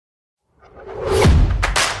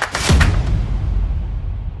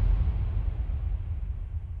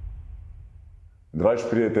Dragi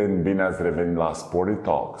prieteni, bine ați revenit la Sporty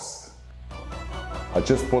Talks.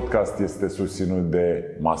 Acest podcast este susținut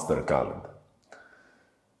de Mastercard.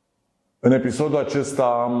 În episodul acesta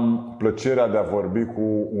am plăcerea de a vorbi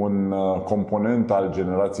cu un component al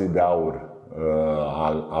generației de aur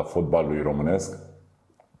a fotbalului românesc.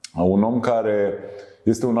 Un om care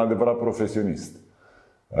este un adevărat profesionist.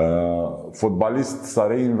 Fotbalist s-a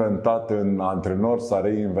reinventat în antrenor, s-a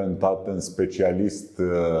reinventat în specialist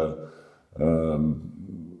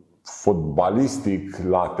fotbalistic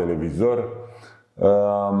la televizor.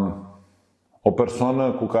 O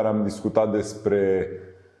persoană cu care am discutat despre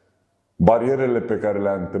barierele pe care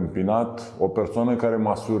le-a întâmpinat, o persoană care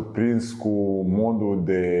m-a surprins cu modul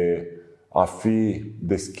de a fi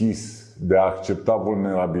deschis, de a accepta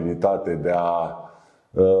vulnerabilitate,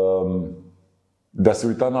 de a se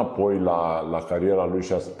uita înapoi la cariera lui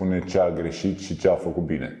și a spune ce a greșit și ce a făcut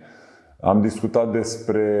bine. Am discutat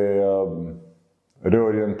despre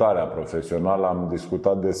reorientarea profesională, am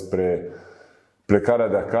discutat despre plecarea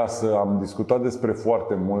de acasă, am discutat despre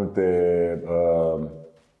foarte multe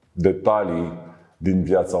detalii din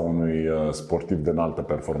viața unui sportiv de înaltă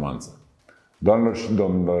performanță. Doamnelor și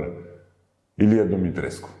domnilor, Ilie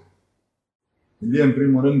Dumitrescu. Ilie, în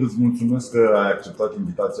primul rând îți mulțumesc că ai acceptat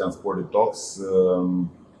invitația în Sporty Talks.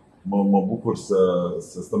 Mă bucur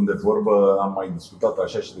să stăm de vorbă. Am mai discutat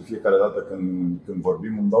așa și de fiecare dată când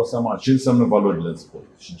vorbim îmi dau seama ce înseamnă valorile în sport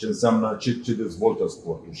și ce înseamnă ce dezvoltă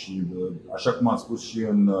sportul. Și așa cum am spus și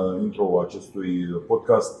în intro acestui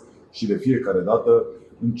podcast și de fiecare dată,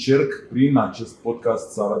 încerc prin acest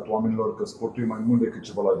podcast să arăt oamenilor că sportul e mai mult decât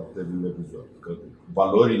ceva la televizor. Că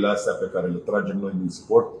valorile astea pe care le tragem noi din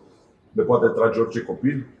sport le poate trage orice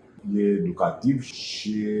copil, e educativ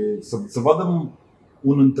și să vadă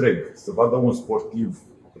un întreg, să vadă un sportiv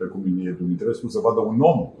precum Ilie Dumitrescu, să vadă un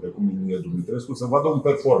om precum Ilie Dumitrescu, să vadă un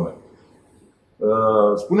performer.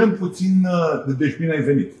 Spune-mi puțin, deci bine ai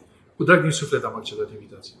venit. Cu drag din suflet am acceptat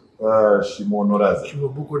invitația. Și mă onorează. Și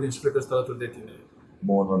mă bucur din suflet că stă alături de tine.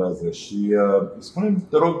 Mă onorează. Și spune-mi,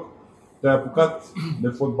 te rog, te-ai apucat de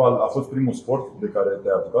fotbal, a fost primul sport de care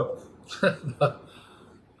te-ai apucat? Da.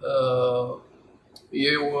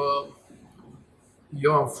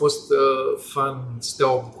 Eu am fost fan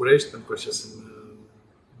Steaua București, pentru că așa sunt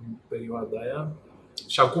în perioada aia.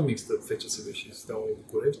 Și acum există FCSB și Steaua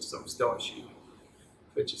București, sau Steaua și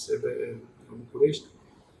FCSB București.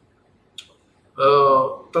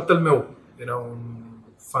 Tatăl meu era un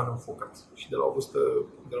fan înfocat și de la o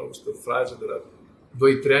vârstă fragedă, de la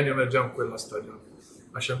 2-3 ani eu mergeam cu el la stadion.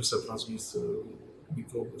 Așa mi s-a transmis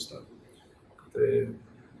microbul ăsta,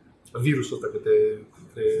 virusul ăsta către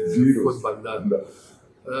fotbal. Da.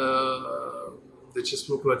 De ce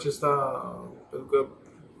spun lucrul acesta? Pentru că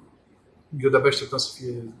eu de-abia așteptam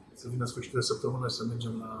să vină sfârșitul de săptămână să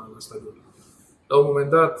mergem la stadion. La un moment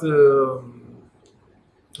dat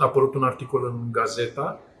a apărut un articol în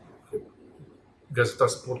Gazeta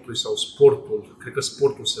Sportului sau Sportul, cred că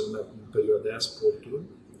Sportul se numea în perioada aia, Sportul.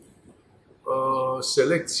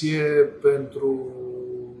 Selecție pentru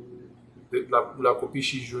la copii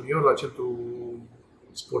și juniori, la centru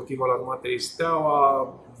sportiv al Armatei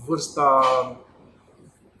Steaua, vârsta.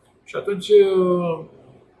 Și atunci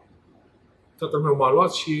tatăl meu m-a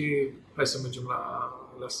luat și hai să mergem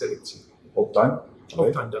la selecție. 8 ani?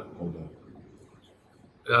 8 ani, da.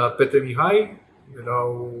 Petre Mihai,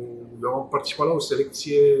 eu am participat la o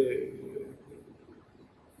selecție,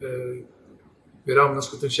 eram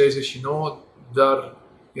născut în 69, dar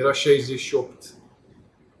era 68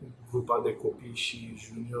 grupa de copii și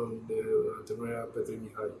juniori de antrenorarea Petre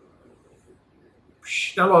Mihai.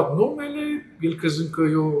 Și ne-a luat numele, el crezând că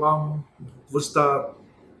eu am vârsta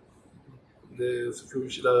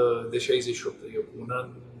de 68, eu cu un an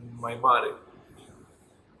mai mare.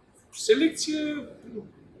 Selecție,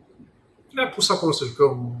 ne-a pus acolo să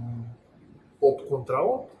jucăm 8 contra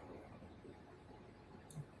 8.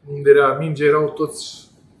 Unde era minge, erau toți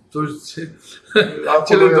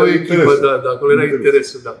cele două echipe, da, acolo era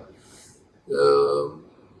interesul, da.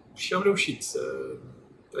 Și am reușit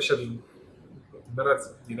așa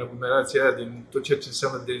din aglomerația aia, din tot ceea ce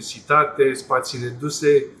înseamnă densitate, spații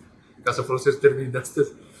reduse, ca să folosesc termenii de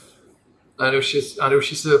astăzi, am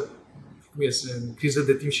reușit să în criză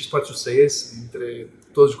de timp și spațiu să ies dintre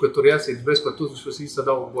toți jucătorii, să-i iubesc pe toți și să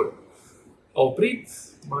dau un gol. A oprit,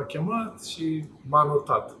 m-a chemat și m-a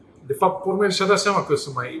notat. De fapt, pormel și-a dat seama că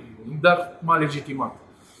sunt mai bun, dar m-a legitimat.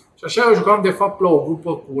 Și așa eu jucam, de fapt, la o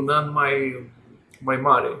grupă cu un an mai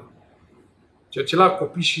mare. Ceea ce la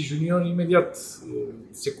copii și juniori imediat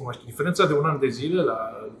se cunoaște. Diferența de un an de zile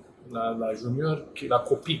la junior, la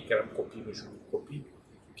copii, chiar am copii, nu știu, copii,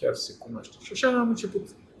 chiar se cunoaște. Și așa am început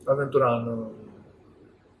aventura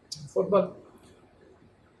fotbal.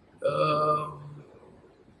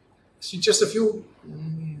 Sincer să fiu,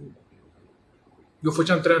 eu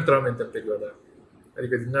făceam 3 antrenamente în perioada aia.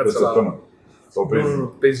 Adică dimineața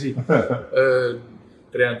pe zi.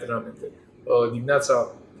 3 antrenamente.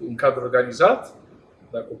 Dimineața în cadru organizat,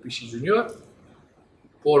 la copii și juniori.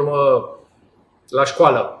 Pe urmă, la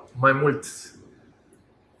școală, mai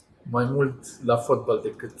mult la fotbal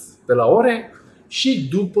decât pe la ore. Și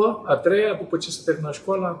după, a treia, după ce se termină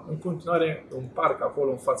școala, în continuare, un parc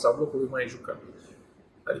acolo, în fața blocului, mai jucam.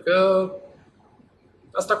 Adică,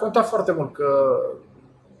 asta conta foarte mult, că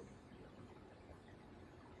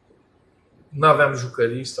nu aveam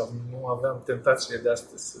jucării sau nu aveam tentațiile de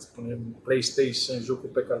astăzi, să spunem, PlayStation, jocul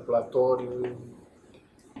pe calculator.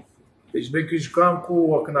 Deci, când jucam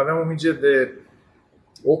când aveam o minge de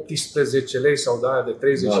 18 lei sau de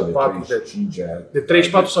 34, de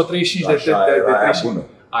 34 sau 35 de 35.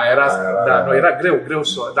 Era greu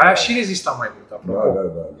să. Dar aia și rezista mai mult, apropo.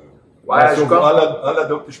 Alea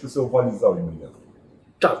de 18 se ovalizau imediat.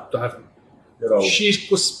 Da, dar și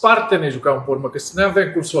cu sparte ne jucam pe urmă, că noi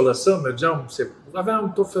aveam cum să o lăsăm,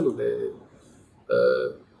 aveam tot felul de...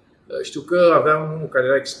 Știu că aveam unul care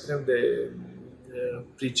era extrem de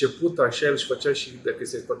priceput, așa, el își făcea și dacă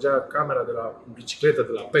se spărgea camera de la bicicletă,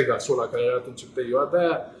 de la Pegasus, la care era atunci în perioada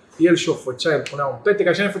aia, el și-o făcea, el punea un petec,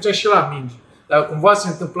 așa ne făcea și la mingi. Dar cumva se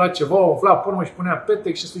întâmpla ceva, o umfla pe urmă și punea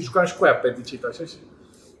petec și se jucam și cu aia petecit, așa și...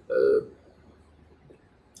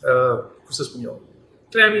 cum să spun eu,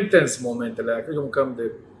 trăiam intens momentele aia, cred că mâncam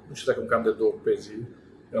de, nu știu dacă mâncam de 2 pe zi,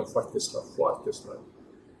 eram foarte slab.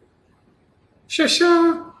 Și așa,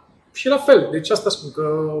 și la fel, deci asta spun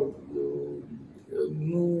că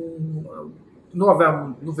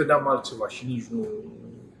nu vedeam altceva și nici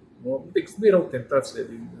nu erau tentațiile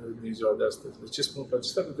din ziua de astăzi. De ce spun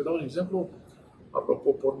acesta? Pentru că dau un exemplu,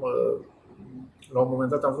 apropo, pe urmă, la un moment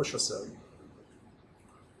dat am vrut și o să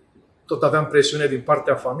tot aveam presiune din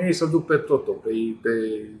partea familiei să-l duc pe Toto, pe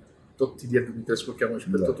tot Ilie Dumitrescu cheamă și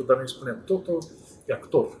pe Toto, dar noi spunem Toto e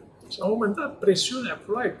actor. Și la un moment dat presiunea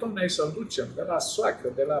acolo, hai să-l ducem de la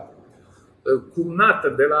soacră, de la cumnată,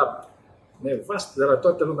 de la nevastă, de la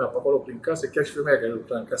toată lumea pe acolo prin casă, chiar și femeia care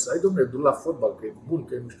lucra în casă. Hai, domnule, du-l la fotbal, că e bun,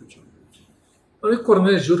 că e nu știu ce. Lui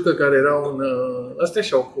Cornel Jurcă, care era asta e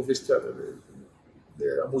așa o poveste de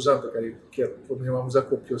amuzantă, care chiar m-a amuzat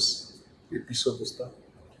copios episodul ăsta.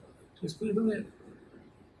 Și îmi spune, domnule,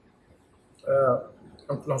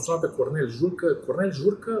 l-am sunat pe Cornel Jurcă. Cornel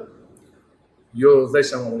Jurcă, eu, îți dai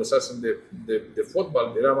seama, mă lăsasem de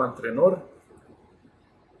fotbal, eram antrenor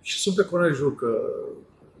și sunt pe Cornel Jurcă.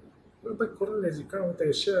 Băi, Cornel, zic, uite,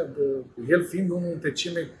 așa, el fiind unul dintre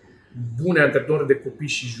cei mai buni antrenori de copii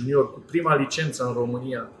și juniori, cu prima licență în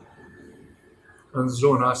România, în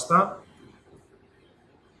zona asta,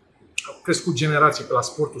 au crescut generații pe la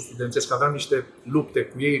sportul studențesc, aveam niște lupte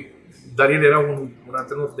cu ei, dar el era un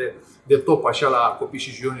antrenor de top, așa, la copii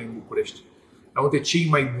și juniori în București. Erau unde cei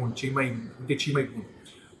mai buni, cei mai buni.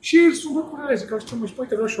 Și el sunt Cornel, zic, așa, mă, și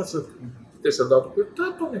poate vreau și eu să puteți să-l dau.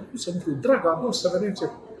 Da, doamne, cum să nu fiu, drag, adus, să vedem ce...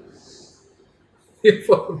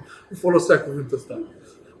 Nu folosea cuvântul ăsta.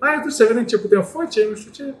 Hai, atunci să vedem ce putem face, nu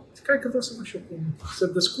știu ce. Hai că vreau să văd și eu cum se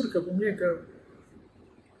descurcă cu mine, că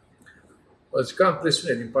zic că am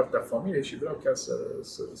presiune din partea familiei și vreau chiar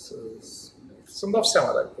să-mi dau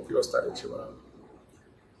seama dacă copilul ăsta are ceva,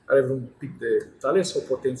 are vreun pic de talent sau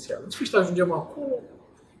potențial. În sfârșit ajungem acolo,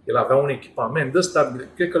 el avea un echipament ăsta,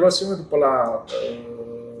 cred că luasem după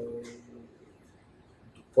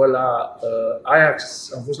la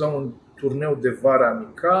Ajax, am fost la un turneu de vară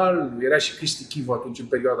amical, era și Cristi Chivu atunci în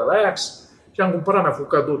perioada la Ajax și am cumpărat, mi-a făcut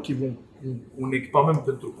cadou Chivu un echipament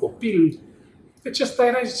pentru copil. Deci asta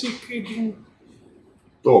era, zice, că e din...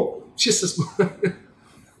 Top. Ce să spun?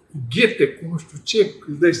 Ghete, cu nu știu ce,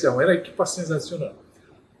 îți dai seama, era echipa senzațională.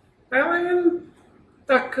 El,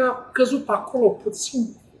 dacă a căzut pe acolo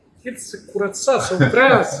puțin, el se curăța, să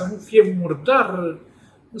vrea, să nu fie murdar,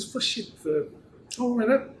 în sfârșit, la un moment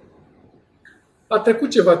dat, a trecut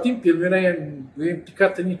ceva timp, el nu era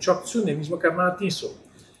implicat în nicio acțiune, nici măcar n-a atins-o.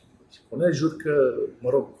 Și Cornel Jurcă, mă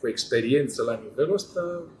rog, cu experiență la nivelul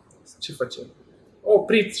ăsta, ce facem? A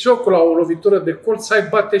oprit jocul la o lovitură de colț, să-i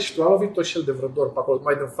bate și tu. A lovit-o și el de vreo 2 ori pe acolo,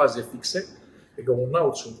 mai din faze fixe, adică un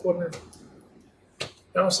out și un corner.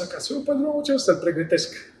 I-am dus acasă, eu pe drumul ce o să-l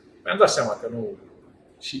pregătesc. Mi-am dat seama că nu...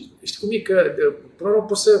 Și știi cum e că, până la urmă,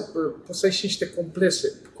 poți să ai și niște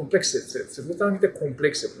complexe, se văd anumite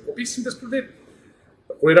complexe. Copiii sunt destul de...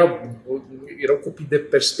 Acolo erau copii de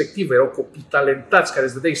perspectivă, erau copii talentați, care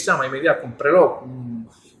îți dădeai seama imediat cum preluau, cum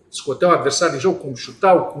scoteau adversarii de joc, cum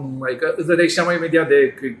șutau, adică îți dădeai seama imediat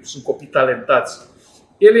că sunt copii talentați.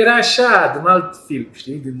 el era așa, din alt film,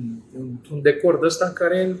 știi? Dintr-un decor de ăsta în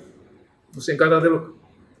care el nu se încadra deloc.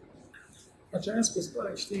 Atunci am spus,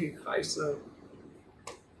 bă, știi, hai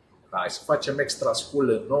să facem extra school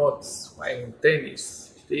în not, mai un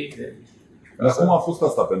tenis, știi? Dar cum a fost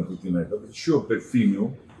asta pentru tine? Că și eu pe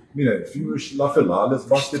Fimiu, bine, Fimiu și la fel, a ales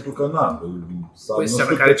basketul că n-a. Păi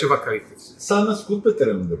înseamnă că are ceva calități. S-a născut pe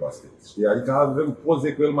terenul de basket, știi? Adică avem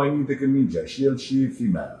poze cu el mai minte că mingea, și el și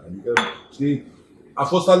Fimea. Adică, știi, a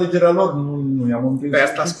fost alegerea lor, nu i-am împins. Pe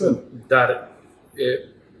asta spun, dar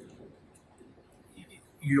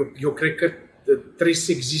eu cred că trebuie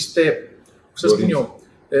să existe, cum să spun eu,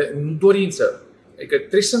 nu dorință. Adică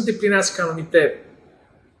trebuie să îndeplinească anumite,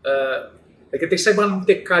 adică trebuie să aibă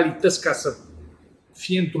anumite calități ca să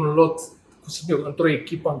fie într-un lot, cum să spun eu, într-o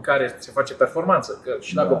echipă în care se face performanță. Că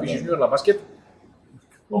și la copii și juniori la basket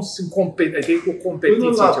nu sunt adică e o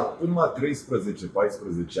competiție. Până la 13-14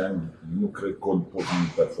 ani nu cred că pot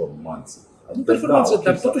fi performanță. Nu performanță,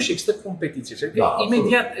 dar totuși există competiție. Adică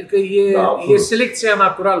imediat, că e selecția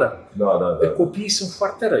naturală. Da. Copiii sunt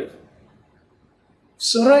foarte răi.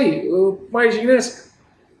 Sunt răi, mai jignesc.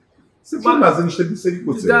 Se formează niște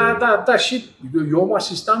bisericuțe. Da, și eu mă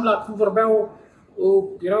asistam la cum vorbeau,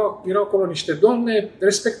 erau acolo niște doamne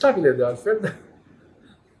respectabile de altfel.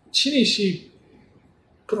 Cine și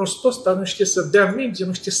prostos ăsta nu știe să dea minge,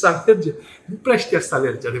 nu știe să alerge. Nu prea știa să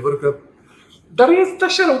alerge, adevărul că... Dar e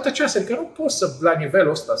așa răutăcioasă, adică nu poți să la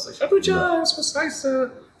nivelul ăsta să... Și atunci am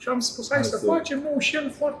spus, hai să facem, nu, și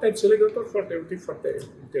el foarte înțelegător, foarte util, foarte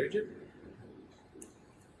inteligent.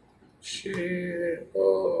 Și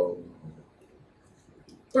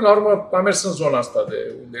până la urmă am mers în zona asta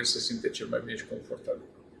de unde el se simte cel mai bine și confortabil.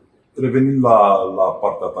 Revenind la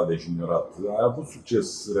partea ta de juniorat, ai avut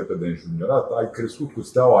succes repede în juniorat, ai crescut cu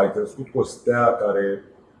Steaua, ai crescut cu o Stea care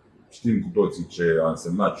știm cu toții ce a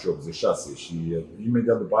însemnat și 86 și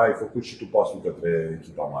imediat după aia ai făcut și tu pasul către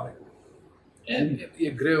echipa mare. E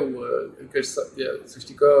greu, să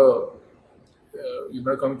știi că eu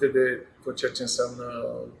mi-aduc aminte de tot ceea ce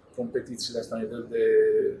înseamnă competițiile astea la nivel de,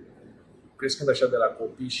 crescând așa de la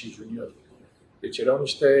copii și juniori. Deci erau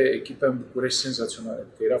niște echipe în București senzaționale,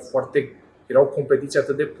 că era o competiție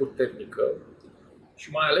atât de puternică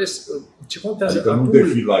și mai ales ce contează adică nu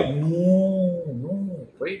defilai. Nu,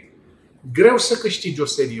 păi greu să câștigi o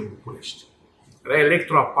serie în București. Era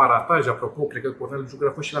electroaparataj, apropo, cred că Cornel Giucă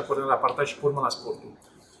a fost și la Cornel Aparataj și pe urmă la Sportul.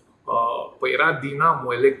 Păi era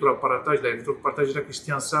Dinamo, electroaparataj, la electroaparataj era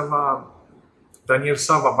Cristian Sava, Daniel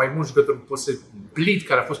Sava, mai mulți jucători, Blit,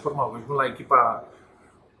 care a fost pe urmă la echipa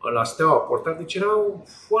la Steaua portat, deci erau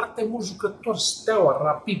foarte mulți jucători, Steaua,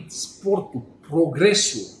 Rapid, Sportul,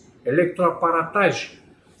 Progresul, electroaparataj.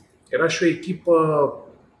 Era și o echipă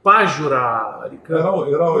Pajura, adică...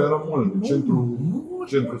 Era mult,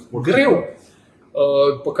 centru sportiv. Greu.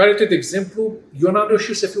 Pe care, de exemplu, eu n-am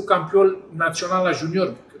reușit să fiu campion național la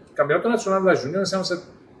junior. Campionatul național la junior înseamnă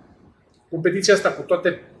competiția asta cu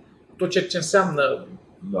tot ce înseamnă.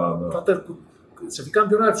 Să fii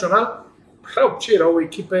campion național, erau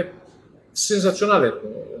echipe senzaționale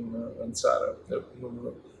în țară.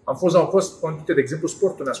 Am fost, de exemplu,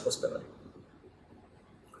 Sportul ne-a scos pe noi.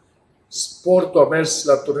 Sportul a mers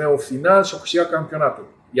la turneul final și a câștigat campionatul.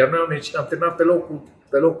 Iar noi am terminat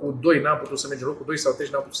pe locul 2, n-am putut să mergem locul 2 sau 3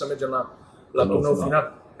 și n-am putut să mergem la turneul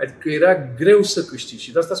final. Adică era greu să câștigi.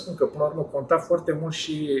 Și de asta spun că până la urmă conta foarte mult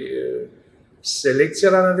și selecția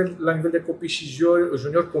la nivel de copii și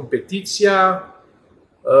junior, competiția.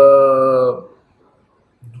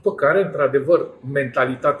 După care, într-adevăr,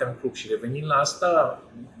 mentalitatea în club. Și revenind la asta,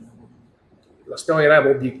 la Steaua era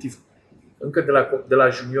obiectiv încă de la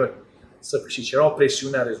juniori să câștigi. Era o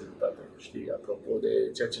presiune a rezultatelor, știi, apropo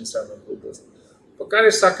de ceea ce înseamnă în clubul ăsta. Pe care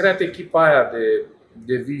s-a creat echipa aia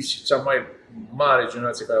de vis și cea mai mare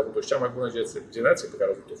generație care a avut-o și cea mai bună generație pe care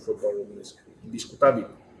a avut-o fotbalul românesc, indiscutabil.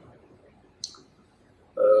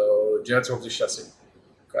 Generația 86,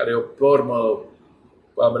 care pe urmă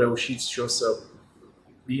am reușit și eu să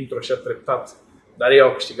intru așa treptat, dar ei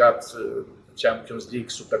au câștigat Champions League,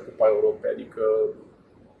 Supercupa Europei, adică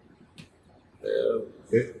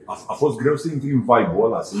a fost greu să intri în vibe-ul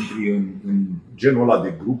ăla, să intri în genul ăla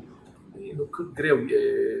de grup? Nu cât greu e.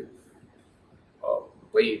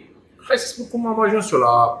 Păi, hai să spun cum am ajuns eu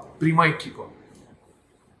la prima echipă.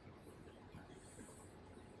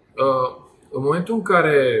 În momentul în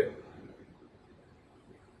care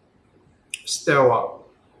Steaua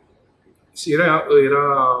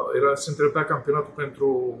se întrerupea campionatul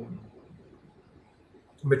pentru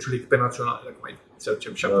meciul echipei naționale, dacă mai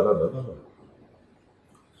înțelegem și acum. Da.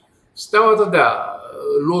 Steaua dădea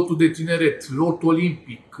lotul de tineret, lotul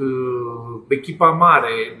olimpic, echipa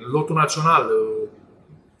mare, lotul național,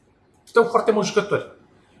 stau foarte mulți jucători.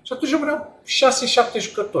 Și atunci rămâneau 6-7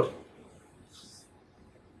 jucători.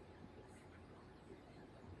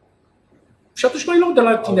 Și atunci mai luau de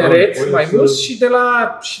la tineret mai mulți și de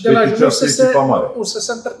la junior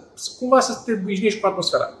cumva să te obișnuiești cu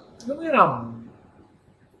atmosfera. Eu nu eram...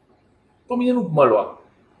 Pe mine nu mă lua.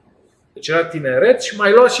 Deci era tineret și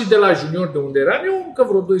mai lua și de la junior de unde eram eu încă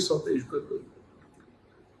vreo 2 sau 3 jucători.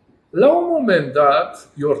 La un moment dat,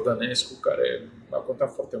 Iordănescu, care a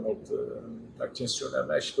contat foarte mult în ascensiunea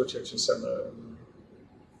mea și tot ceea ce înseamnă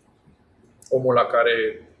omul la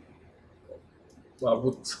care a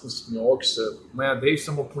avut, cum spune, ochi să mă ia de aici,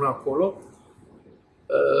 să mă pun acolo.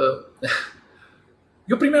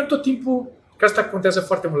 Eu primeam tot timpul, că asta contează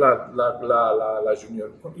foarte mult la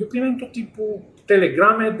junior, eu primeam tot timpul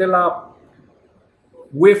telegrame de la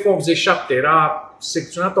UEFA 87, era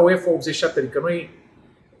secționată UEFA 87, adică noi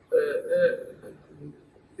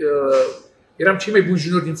eram cei mai buni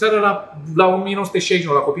juniori din țară la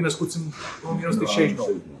 1969, la copii născuți în 1969.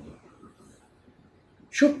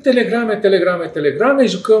 Și 8 telegrame,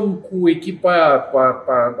 jucăm cu echipa aia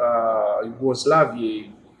a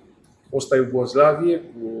Iugoslaviei, fosta Iugoslavie,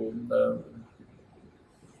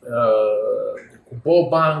 cu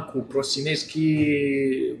Boban, cu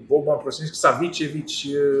Boban, Savicevic,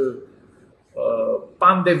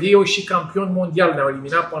 Pandev, eu și campion mondial, ne-au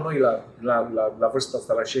eliminat pe noi la vârsta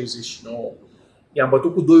asta, la 69. I-am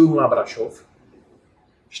bătut cu 2-1 la Brașov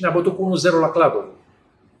și ne-a bătut cu 1-0 la Cladov.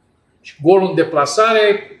 Și golul în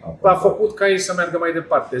deplasare a făcut ca ei să meargă mai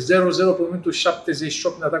departe. 0-0 pe minutul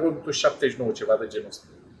 78, ne-a dat golul pe minutul 79, ceva de genul ăsta.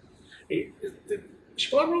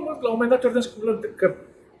 Și la un moment dat Iordănescu că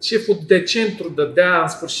șeful de centru dădea în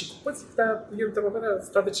sfârșit cu păți, dar el întrebarea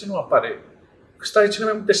asta de ce nu apare? Că stai cele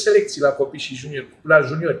mai multe selecții la copii și juniori, la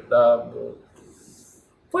juniori, dar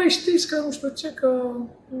păi știți că nu știu ce, că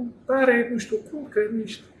are nu știu cum, că nu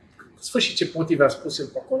știu. În sfârșit ce motive a spus el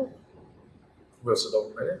pe acolo, vreau să dau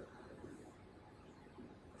numele.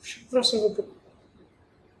 Și vreau să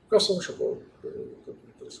vă și acolo.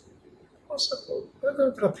 O să acolo. Dacă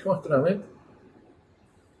intra primul antrenament,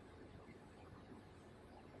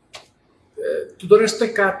 Tudorel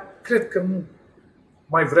Stoica, cred că nu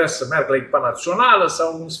mai vrea să meargă la echipa națională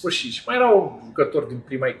sau în sfârșit. Și mai erau jucători din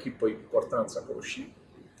prima echipă importanță acolo și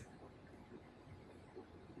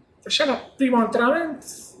așa, la primul antrenament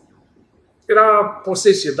era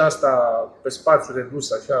posesie de asta pe spațiu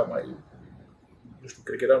redus, așa, mai, nu știu,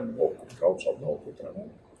 cred că era 8 sau 9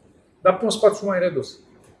 antrenament, dar pe un spațiu mai redus.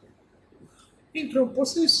 Intră în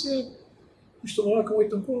posesie, nu știu, mă că mă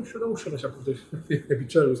uit încolo și o dau ușor așa pe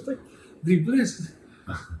picioarele ăsta, driblez,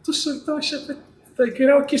 tu să uitau așa pe... că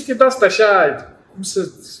era o chestie de asta, așa, cum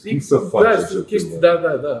să faci așa chestii,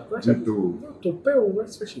 da. Așa, topeu, în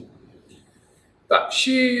sfârșit. Da,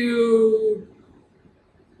 și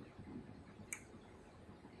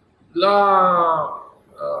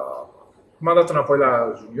m-am dat înapoi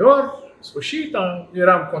la junior, în sfârșit,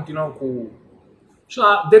 continuam cu... Și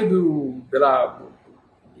la derbiul de la...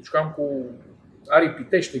 Jucam cu Aripi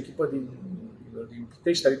Pitești, o echipă din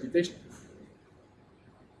Pitești, Aripi Pitești.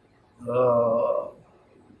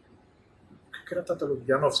 Cred că era tatăl lui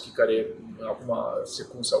Ianovski, care acum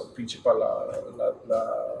secund sau principal la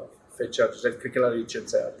FC Argeș. Cred că el are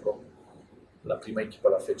licența aia pro la prima echipă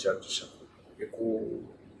la FC Argeș.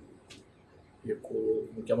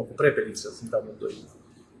 Mă cheamă cu Prepeliță, sunt amândoi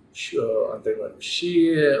și antrenori.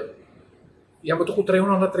 Și i-am bătut cu 3-1,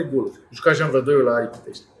 am dat 3 goluri. Juca Jean Vădăiu la Aripi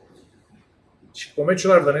Pitești. Și pe meciul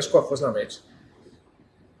ăla Iordănescu a fost la meci.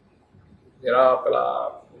 Era pe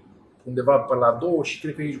la undeva pe la 2 și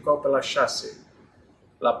cred că ei jucau pe la 6.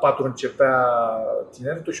 La 4 începea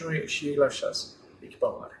tineretul și ei la 6. Echipa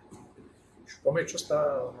mare. Și pe meciul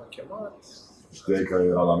ăsta m-a chemat. Știai că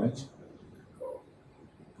era la meci?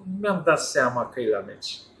 Nu mi-am dat seama că e la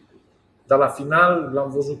meci. Dar la final l-am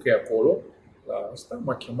văzut că e acolo. La asta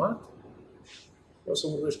m-a chemat. Vreau să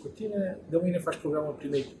vorbesc cu tine, de mâine faci programul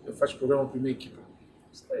primei echipe.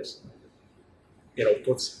 Asta este. Erau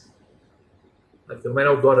toți. Adică nu mai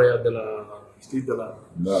erau doar aia de la, știi, de la...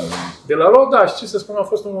 Da. De la Roda, și ce să spun, a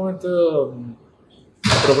fost un moment,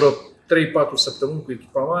 vreo 3-4 săptămâni cu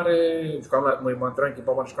echipa mare, mă antrenam în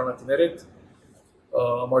echipa mare, jucam la tineret.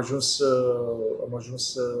 Am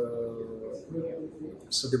ajuns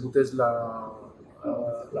să debutez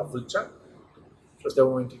la Vâlcea. Și asta e un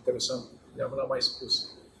moment interesant. L-am mai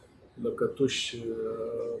spus. Lăcătuși,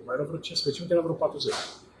 mai erau vreo 15 minute, era vreo 40.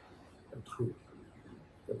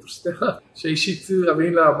 Pentru Stella. Și a ieșit, a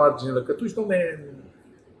venit la margine Lăcătuși, dom'le,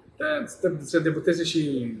 să debuteze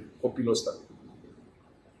și copilul ăsta.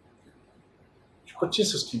 Și pe ce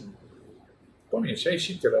să schimb? Pe mine, și a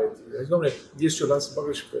ieșit, era, dom'le, ies eu, să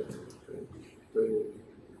bagă și pe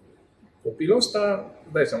copilul ăsta,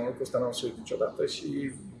 dai seama, lucrul ăsta n-am să uit niciodată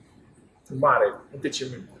și mare, între cei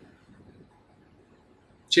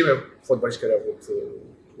mai fotbaliști care au avut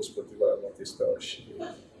o sportivă la Noapte Steaua și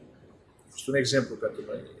a fost un exemplu pentru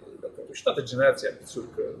noi, și toată generația,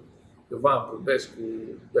 Pițurcă, Iovan Pulbescu,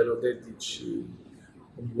 Belodetici,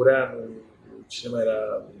 Ungureanu, cine mai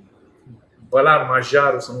era, Bălan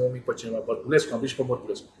Majaru, să nu umic pe cineva, Bărbulescu, am văzut și pe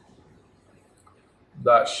Bărbulescu.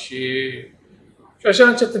 Da, și așa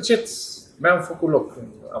încet mi-am făcut loc.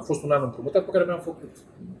 Am fost un an împrumutat pe care mi-am făcut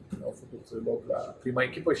loc la prima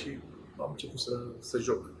echipă și am început să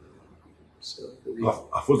joc.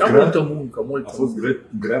 A fost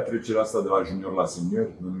grea trecerea asta de la junior la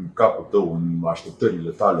senior în capul tău, în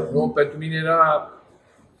așteptările tale? Nu, pentru mine era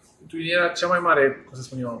cea mai mare, cum să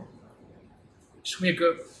spun eu. Și cum e că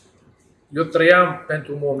eu trăiam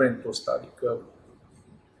pentru momentul ăsta, adică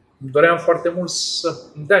îmi doream foarte mult să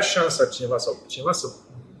îmi dea șansa cineva să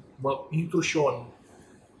mă intru și eu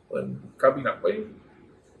în cabina. Păi,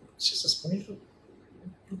 ce să spun,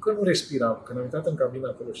 nu că nu respiram. Când am intrat în cabina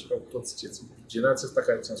acolo și erau toți generația asta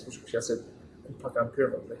care ți-am spus și iasă cupa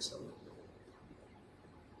campionilor, dai seama.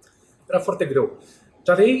 Era foarte greu.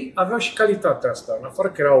 Dar ei aveau și calitatea asta. În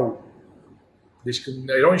afară că erau... Deci când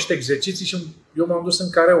erau niște exerciții și eu m-am dus în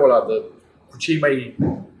careul ăla cu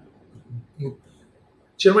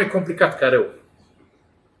cel mai complicat careu.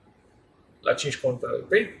 La 5 contra.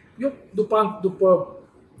 Păi, eu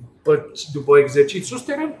după exercițiul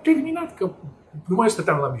ăsta eram terminat, că nu mai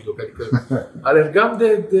stăteam la mijloc, adică alergam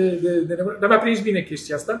dar mi-a prins bine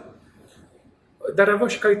chestia asta, dar aveau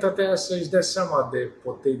și calitatea aia să-și dea seama de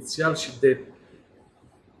potențial și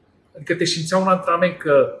adică te simțea un antrenament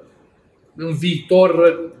că în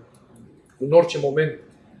viitor, în orice moment,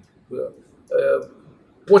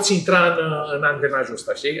 poți intra în angrenajul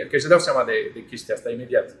ăsta, știi? Că își dau seama de chestia asta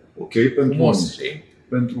imediat. Ok,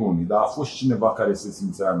 pentru unii, dar a fost cineva care se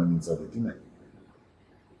simțea amenințat de tine?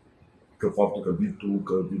 Că faptul că vii tu,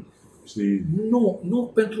 știi...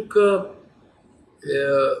 Nu, pentru că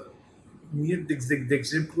de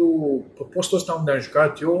exemplu, pe postul ăsta unde am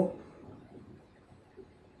jucat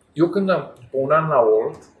eu când după un an la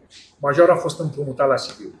Olt, Major a fost împrumutat la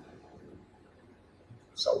Sibiu.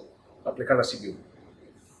 Sau a plecat la Sibiu.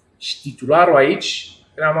 Și titularul aici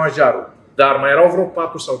era Majarul. Dar mai erau vreo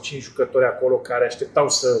 4 sau 5 jucători acolo care așteptau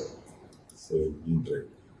să intre.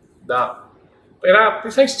 Da.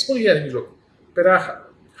 Hai să spun ea de mijloc. Era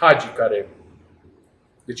Hagi care...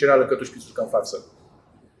 Deci era lângă Pițurcă în față.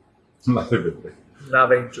 La revedere.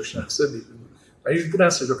 N-avea nicio șansă. Dar nici puteam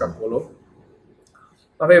să joc acolo.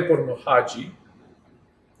 Avea pe urmă Hagi.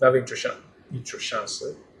 N-avea nicio șansă.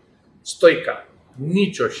 Stoica.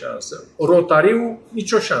 Nicio șansă. Rotariu.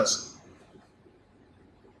 Nicio șansă.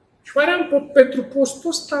 Și mai eram pentru postul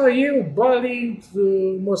ăsta eu, Balint,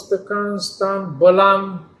 Măstăcan, Stan,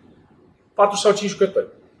 Bălan, 4 sau 5 jucători.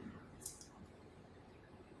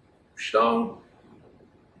 Și am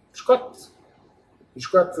jucat,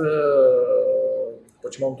 după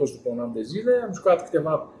ce m-am întors după un an de zile, am jucat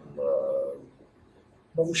câteva,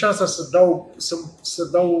 am avut șansa să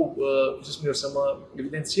mă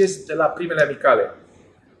evidențiez de la primele amicale.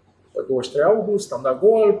 Pe 23 august am dat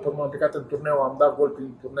gol, pe urmă am plecat în turneu, am dat gol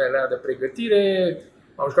prin turneele alea de pregătire,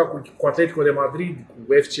 am jucat cu Atletico de Madrid,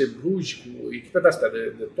 cu FC Bruj, cu echipele astea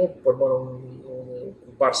de top, pe urmă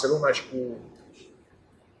cu Barcelona și cu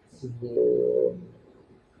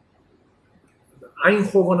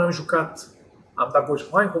Eindhoven am jucat, am dat gol și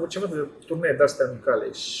cu Eindhoven, ceva de turnee de-astea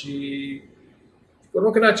amicale. Și pe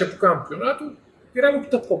urmă când a început campionatul, era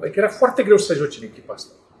luptă popă, că era foarte greu să joci în echipa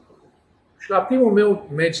asta. Și la primul meu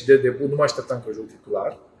meci de debut, nu mă așteptam că joc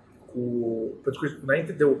titular, pentru că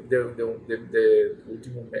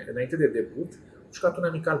înainte de debut, am jucat un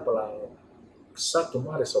amical pe la Satul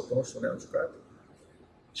Mare sau pe nu știu unde am jucat.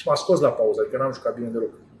 Și m-a scos la pauză, adică n-am jucat bine deloc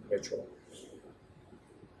meciul ăla.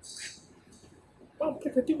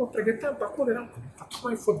 Mă pregăteam pe acolo, eram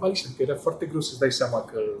mai fotbalist, adică era foarte greu să-ți dai seama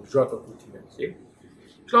că joacă cu tine, știi?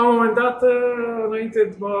 Și la un moment dat,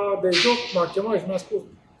 înainte de joc, m-a chemat și mi-a spus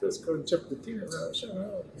că încep cu tine, așa,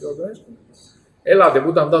 Iordanescu. La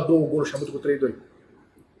debut am dat 2 goluri și am bătut cu 3-2.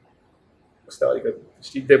 Asta, adică,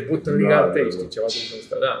 știi, debut în Liga 1, știi, ceva de genul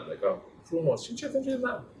ăsta, da, adică frumos. Și încet,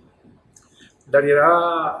 da. Dar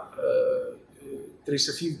trebuie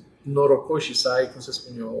să fii norocos și să ai, cum să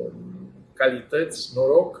spun eu, calități,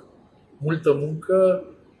 noroc, multă muncă,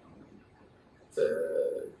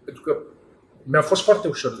 pentru că mi-a fost foarte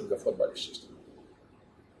ușor lângă fotbaliștii ăștia.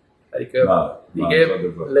 Adică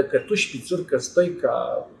Lăcătuș, Pițurcă,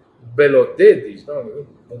 Stoica, Belodedici,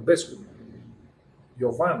 Bumbescu,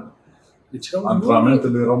 Iovan. Deci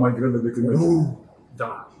antrenamentele erau mai grele decât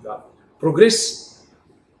Da. progres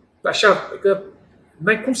așa, că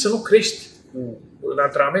n-ai cum să nu crești în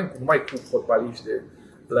antrenament, numai cu fotbaliști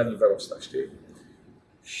de la nivelul ăsta, știi?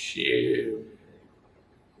 Și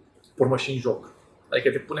urmă și în joc.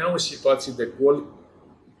 Adică te puneau în situații de gol,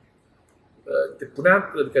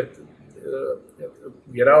 adică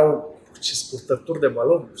erau purtători de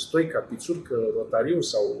balon, Stoica, Pițurcă, Rotariu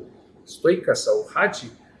sau Stoica sau Hagi.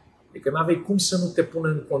 Adică n-aveai cum să nu te pună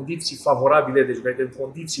în condiții favorabile de jucat, în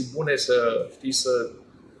condiții bune să știi să...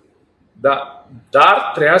 Da,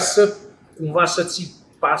 dar trebuia să cumva să ții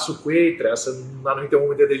pasul cu ei, trebuia să în anumite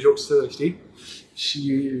momente de joc să știi.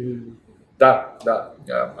 Și da,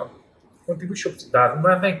 am contribuit și opții. Dar nu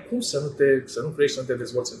aveai cum să nu crești, să nu te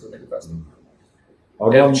dezvolți într-un mediu ca asta.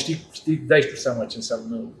 Știi, dai și tu seama ce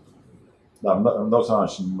înseamnă. Da, îmi dau seama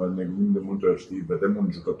și ne gândim de multe ori, știi, vedem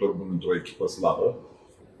un jucător bun într-o echipă slabă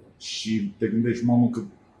și te gândești, mamă, cât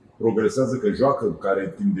progresează, că joacă, care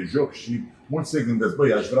are timp de joc și mulți se gândesc,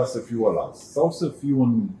 băi, aș vrea să fiu ăla. Sau să fiu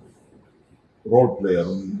un role player,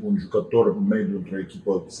 un jucător mediu într-o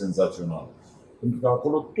echipă senzațională. Pentru că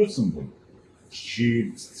acolo toți sunt buni.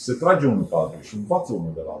 Și se trage unul pe altul și învață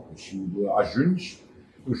unul de la altul și ajungi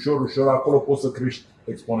ușor, acolo poți să crești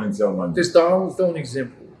exponențial mai mult. Îți dau un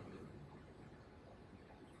exemplu.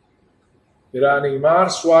 Era Neymar,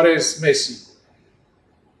 Suarez, Messi.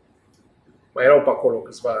 Mai erau pe acolo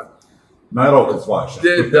câțiva. Mai erau câțiva așa.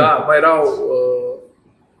 Da, mai erau...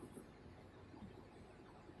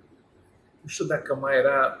 nu știu dacă mai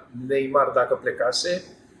era Neymar dacă plecase,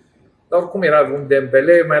 dar oricum era un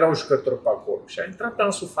Dembele, mai erau jucători pe acolo. Și a intrat pe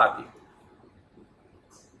Ansu Fati,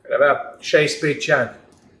 care avea 16 ani.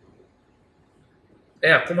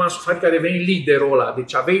 Acum Ansu Fati a devenit liderul ăla.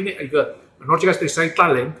 Deci adică, în orice caz trebuie să ai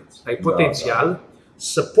talent, să ai potențial,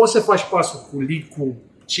 să poți să faci pasul cu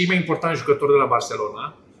cei mai importanti jucători de la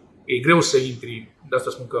Barcelona. E greu să intri, de asta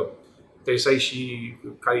spun că trebuie să ai și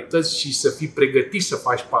calități și să fii pregătit să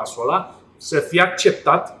faci pasul ăla, să fii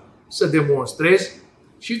acceptat, să demonstrezi.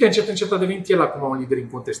 Și uite, încet a devenit el acum un lider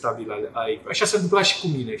incontestabil al echipei. Așa s-a întâmplat și cu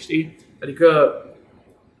mine, știi? Adică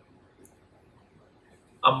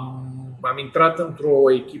am intrat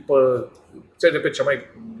într-o echipă, țări de pe cea mai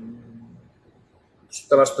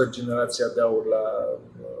 100% generația de aur la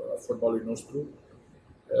fotbalului nostru.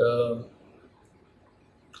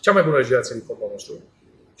 Cea mai bună generație din fotbalul nostru.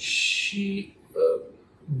 Și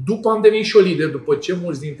după am devenit și eu lider, după ce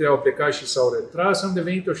mulți dintre ei au plecat și s-au retras, am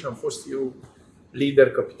devenit eu și am fost eu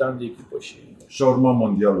lider, capitan de echipă și a urmat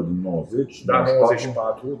mondialul din 90. Da,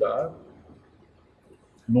 94, da.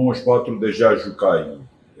 94 deja jucai,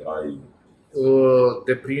 erai...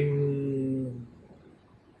 De prin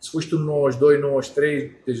sfârșitul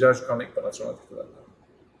 92-93 deja jucam la echipa națională.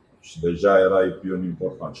 Și deja erai pion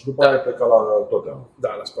important. Și după aia ai plecat la Tottenham.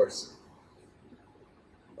 Da, la Spurs.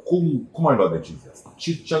 Cum ai luat decizia asta?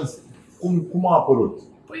 Cum a apărut?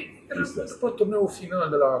 Păi, după turneul final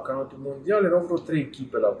de la campionatul mondial, erau vreo 3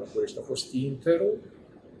 echipe la București. A fost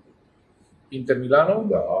Inter Milano,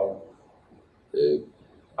 da.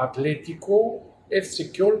 Atletico,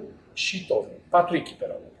 FC Köln și Tottenham. 4 echipe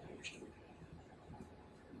la București.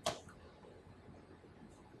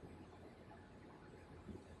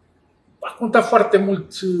 A contat foarte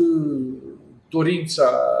mult dorința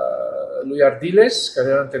lui Ardiles, care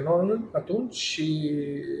era antrenorul atunci, și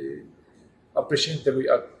a președintelui,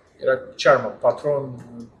 era chairman, patron,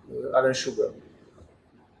 Alan Sugar.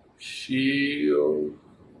 Și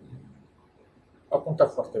a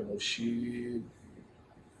contat foarte mult. Și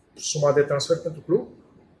suma de transfer pentru club?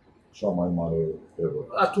 Cea mai mare ever.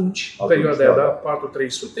 Atunci, în perioada aia, da,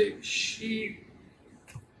 4-300 și,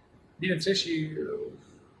 bineînțeles, și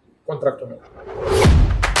contractul meu.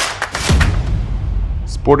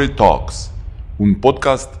 Sport Talks, un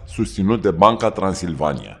podcast susținut de Banca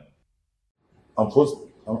Transilvania.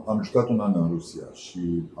 Am jucat un an în Rusia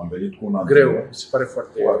și am venit cu un an greu, mi se pare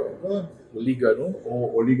foarte o ligă, nu?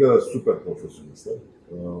 O ligă super profesionistă,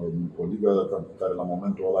 o ligă care la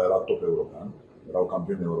momentul ăla era top european, erau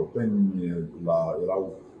campioni europeni,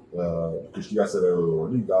 câștigaseră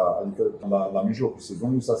Euroliga, adică la mijlocul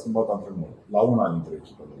sezonului s-a schimbat antrenorul, la una dintre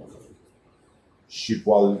echipele la fel. Și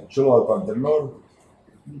cu celălalt antrenor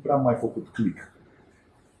nu prea am mai făcut click.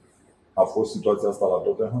 A fost situația asta la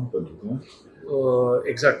Tottenham pentru tine?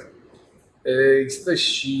 Exact. Există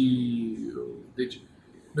și... Deci,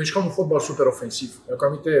 noi jucam un fotbal super ofensiv. Eu că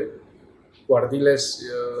aminte, cu Ardiles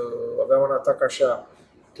aveam un atac așa: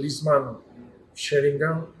 Klinsmann,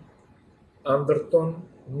 Sheringham, Anderton,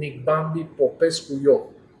 Nick Bambi, Popescu,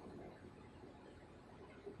 eu.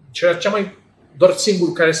 Și era doar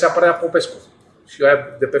singur care se apărea Popescu. Și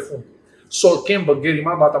aia de pe fund. Sol Campbell, Gary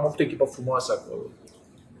Mabat, am avut o echipă frumoasă acolo.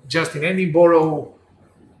 Justin Edinburgh,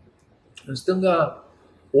 în stânga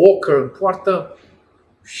Walker în poartă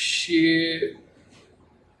și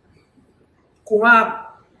cumva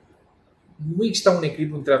nu exista un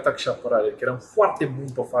echilibru între atac și apărare, că eram foarte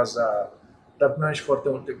buni pe faza, dar primeam și foarte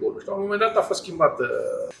multe goluri. Și la un moment dat a fost schimbat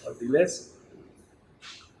Ardiles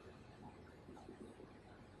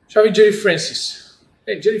și a venit Jerry Francis.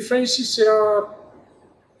 Jerry Francis era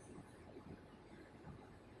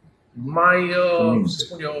mai, cum să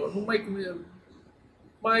spun eu, nu mai cum e,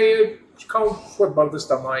 mai ca un fotbal de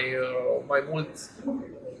ăsta, mai mult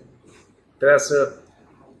trebuia să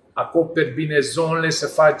acoperi bine zonele, să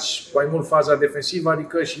faci mai mult faza defensivă,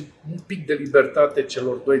 adică și un pic de libertate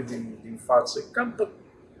celor doi din față.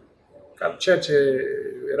 Cam ceea ce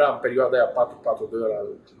era în perioada aia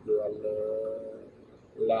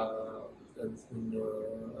 4-4-2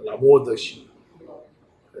 la modă și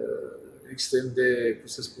extrem de, cum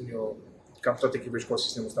să spun eu, cam toate echipele și cu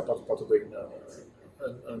sistemul ăsta 4-4-2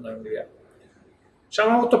 în Anglia. Și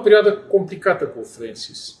am avut o perioadă complicată cu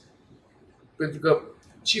Francis. Pentru că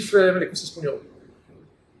cifrele mele, cum să spun eu,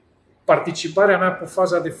 participarea mea pe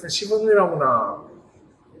faza defensivă nu era una...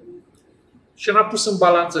 Și n-a pus în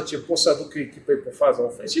balanță ce pot să aduc echipei pe faza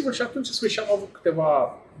ofensivă și atunci, în sfârșit, am avut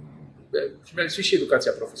câteva... Și mi-a lipsit și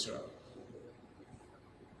educația profesională.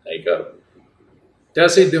 Adică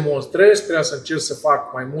trebuia să-i demonstrez, trebuia să încerc să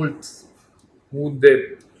fac mai mult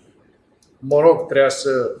unde, mă rog, trebuia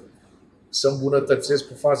să îmbunătățesc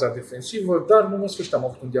pe faza defensivă, dar nu mă sfârșit. Am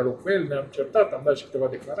avut un dialog cu el, ne-am certat, am dat și câteva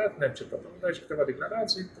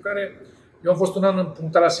declarații, pe care eu am fost un an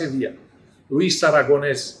împunctat la Sevilla. Luis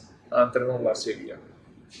Aragonés, antrenor la Sevilla,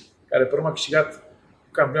 care pe urmă a câștigat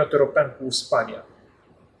campionatul european cu Spania.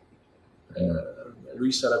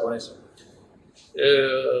 Luis Aragonés.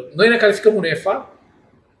 Noi ne calificăm UEFA.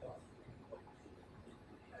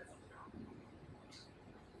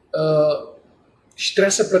 Și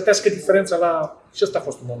trebuia să plătească diferența la... Și ăsta a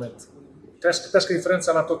fost un moment. Trebuia să plătească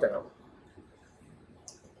diferența la Tottenham.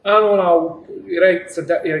 Anul ăla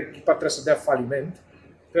echipa trebuia să dea faliment.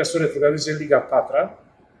 Trebuia să o retrogradeze în Liga 4.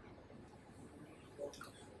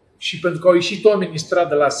 Și pentru că au ieșit oamenii în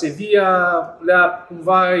stradă la Sevilla,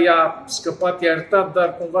 cumva i-a scăpat, i-a iertat,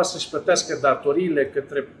 dar cumva să-și plătească datoriile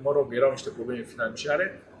către, mă rog, erau niște probleme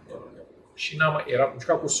financiare. Și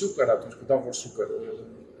juca cu Sucăr atunci, cu Davor Sucăr.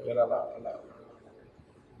 Era la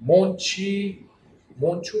Monci,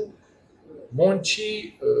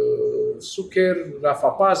 Sucăr, Rafa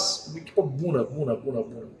Paz, o echipă bună.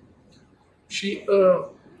 Și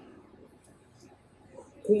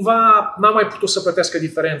cumva n-a mai putut să plătească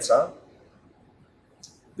diferența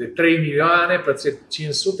de 3 milioane, plătise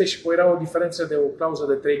 500 și apoi era o diferență de o clauză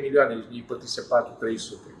de 3 milioane, deci ei plătise 4-300.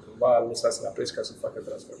 Cumva lăsase la preț ca să facă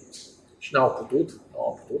transferul. Și n-au putut.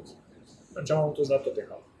 Atunci am avut la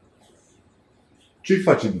Tottenham. Ce-i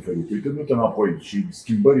face diferit? Uitându-te înapoi și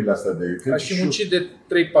schimbările astea de... Aș fi muncit de 3-4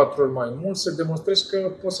 ori mai mult să demonstrez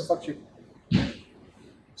că pot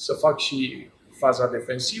să fac și faza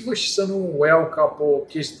defensivă și să nu o iau ca pe o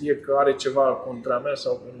chestie că are ceva contra mea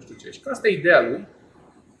sau că nu știu ce. Și că asta e ideea lui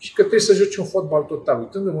și că trebuie să joci un fotbal total.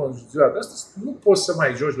 Uitându-mă în ziua de astăzi, nu poți să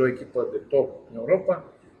mai joci la o echipă de top în Europa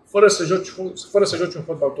fără să joci un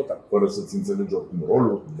fotbal total. Fără să-ți înțelegi oricum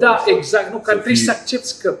rolul. Da, exact. Nu, că trebuie să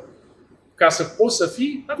accepti că ca să poți să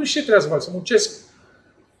fii, atunci ce trebuie să fac? Să muncesc,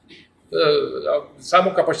 să am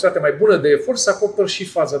o capacitate mai bună de efort, să acopăr și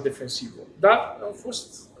faza defensivă. Da,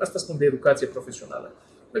 asta spun de educație profesională.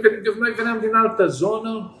 Noi veneam din altă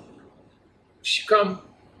zonă și cam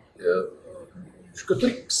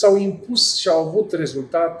jucătorii s-au impus și au avut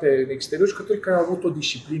rezultate în exterior, jucătorii care au avut o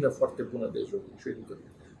disciplină foarte bună de joc.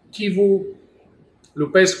 Chivu,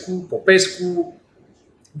 Lupescu, Popescu,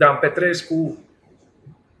 Dan Petrescu.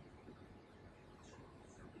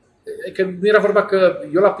 Că nu era vorba că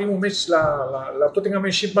eu la primul meci la Tottenham am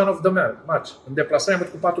ieșit man of the match. În deplasare am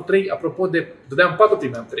bătut cu 4-3, apropo de... Dădeam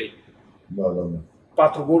 4-3, am 3. Da.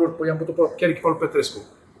 4 goluri, păi am bătut chiar echipa lui Petrescu.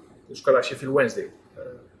 Deci că la Sheffield Wednesday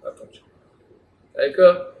atunci.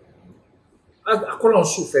 Adică acolo am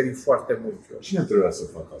suferit foarte mult. Cine trebuia să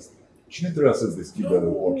facă asta? Cine trebuia să-ți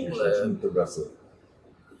deschidă ochii ăștia? Cine trebuia să...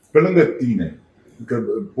 Pe lângă tine, că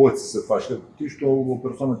poți să faci, că ești o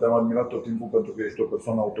persoană, te-am admirat tot timpul pentru că ești o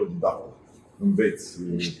persoană autodidactă. Înveți,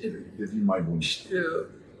 devii mai bun.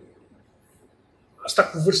 Asta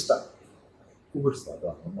cu vârsta. Cu vârsta,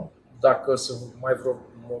 da, normal. Dacă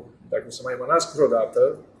să mai mănasc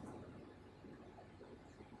vreodată,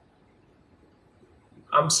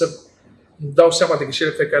 am să îmi dau seama de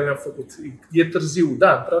greșelile pe care le-am făcut. E târziu,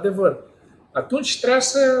 da, într-adevăr. Atunci trebuie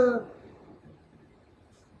să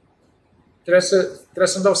trebuie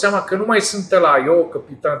să-mi dau seama că nu mai sunt ăla eu,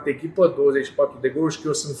 capitan de echipă, 24 de goluri și că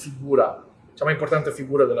eu sunt figura, cea mai importantă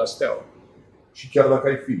figură de la Steaua. Și chiar dacă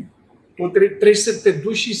ai fi. Tu trebuie să te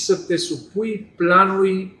duci și să te supui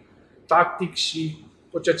planului tactic și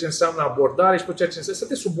tot ceea ce înseamnă abordare și tot ceea ce înseamnă să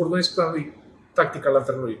te subordonezi planului tactic al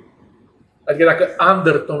antrenorului. Adică dacă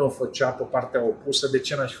Anderton o făcea pe partea opusă, de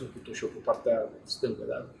ce n-aș fi făcut-o și eu pe partea stângă?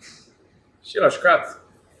 Da? Și el a jucat.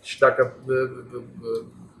 Și dacă...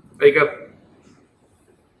 Adică...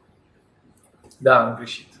 Da, am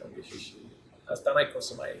greșit și asta n-ai cum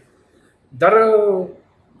să mai... Dar,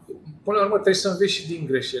 până la urmă, trebuie să înveți și din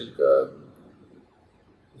greșeli. Că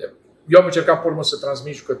eu am încercat, pe urmă, să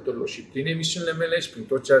transmit jucătorilor și prin emisiunile mele și prin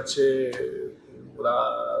tot ceea ce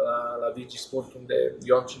la DigiSport, unde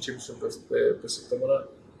eu am 5 emisiuni pe săptămână,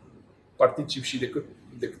 particip și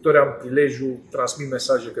de câte ori am prilejul, transmit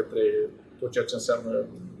mesaje către tot ceea ce înseamnă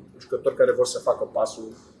jucători care vor să facă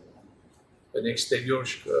pasul în exterior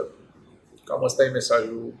și că cam ăsta e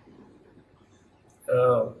mesajul.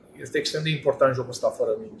 Este extrem de important jocul ăsta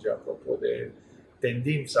fără minge, apropo de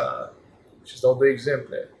tendința, și îți dau 2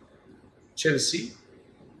 exemple, Chelsea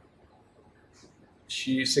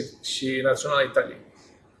și Naționala Italiei.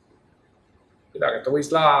 Dacă te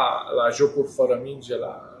uiți la jocuri fără minge,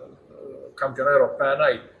 la campionatul european,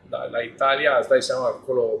 la Italia, îți dai seama că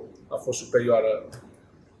acolo a fost superioară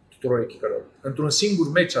tuturor echipelor. Într-un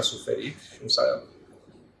singur meci a suferit și nu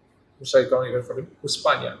s-a uitat la nivel foarte cu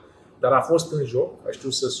Spania. Dar a fost în joc, a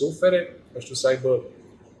știut să sufere, a știut să aibă,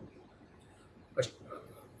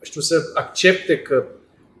 a știut să accepte că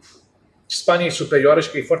Spania e superioară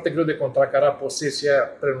și că e foarte greu de contracarat posesia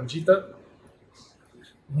prelungită.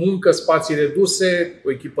 Muncă, spații reduse,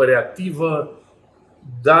 o echipă reactivă,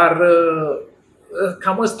 dar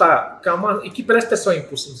echipele astea s-au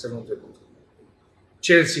impus în sezonul trecut.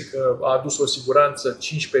 Chelsea că a adus o siguranță,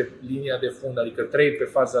 5 pe linia de fund, adică 3 pe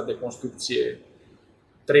faza de construcție,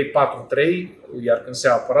 3-4-3, iar când se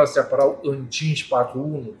apărau în 5-4-1,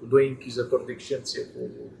 cu 2 închizători de excepție,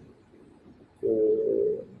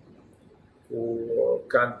 cu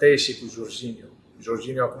Kanté și cu Jorginho.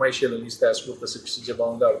 Jorginho acum e și el în lista aia scurtă să câștige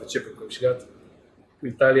Ballon d'Or. De ce? Pentru că a câștigat cu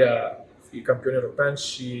Italia, e campion european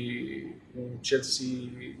și cu Chelsea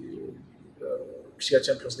câștiga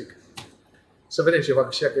Champions League. Să vedem ce va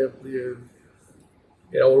câștiga, că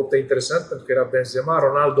era o luptă interesantă, pentru că era Benzema,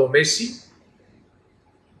 Ronaldo, Messi,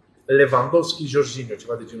 Lewandowski, Jorginho,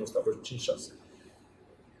 ceva de genul ăsta, vreo 5-6.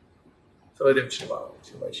 Să vedem ce va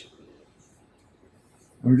ieși.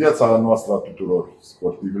 În viața noastră a tuturor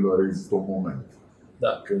sportivilor există un moment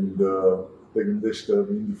când te gândești că,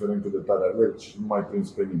 indiferent cât de tare alergi, nu mai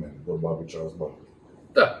prinzi pe nimeni, vorba lui Charles Barkley.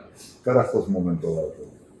 Da. Care a fost momentul ăla?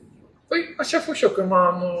 Păi, așa a fost și eu când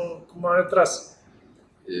m-am retras.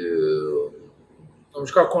 Am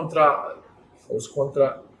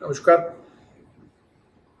jucat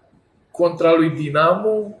contra lui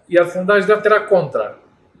Dinamo, iar fundaș dreapta era contra.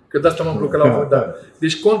 Că de asta m-am blocat la un moment dat.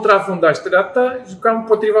 Deci contra fundaș dreapta, jucam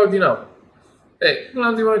împotriva lui Dinamo. Nu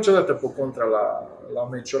l-am dimat niciodată pe contra la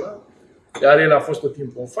meciul ăla. Iar el a fost tot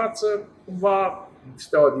timpul în față, cumva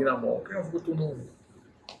Steaua Dinamo. Cred că am făcut 1-1.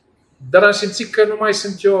 Dar am simțit că nu mai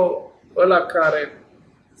sunt eu ăla care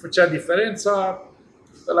făcea diferența,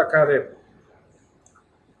 ăla care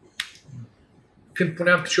când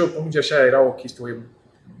puneam piciorul pe minge, așa era o chestie,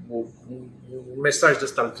 un mesaj de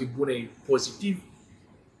ăsta al tribunei pozitiv.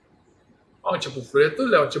 Au început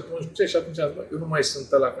fluierăturile, au început și atunci am zis, eu nu mai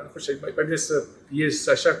sunt ăla care face, mai bine să ies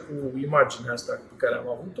așa cu imaginea asta pe care am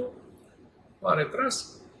avut-o. M-am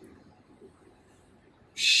retras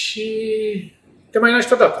și te mai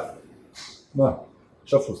naști odată. Da.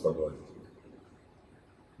 Ce a fost a doua zi?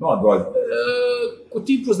 Nu a doua zi. Cu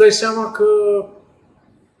timpul îți dai seama că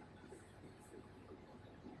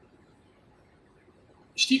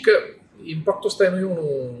știi că impactul ăsta nu e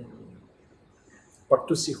unul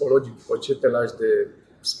impactul psihologic, după ce te lași de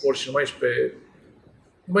sport și nu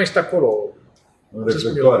mai ești acolo. În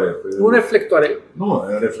reflectoare. Nu în reflectoare. Nu,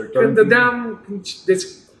 în reflectoare. Când dădeam, deci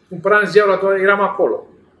cumpăram ziarul la toată, eram acolo.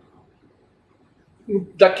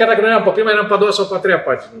 Dar chiar dacă nu eram pe prima, eram pe a doua sau pe a treia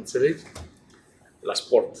pagină, înțelegi? La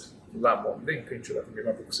sport. La mod, de încă niciodată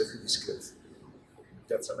mi-a plăcut să fiu discret.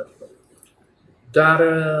 Viața mea. Dar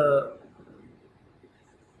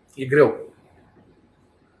e greu.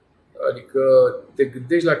 Adică te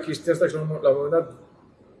gândești la chestia asta și la un moment dat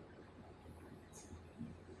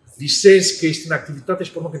visezi că ești în activitate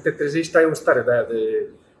și pe urmă când te trezești ai o stare de aia de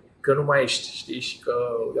că nu mai ești, știi? Și că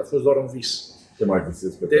a fost doar un vis. Ce mai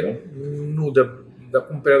visezi pe teren? Nu, de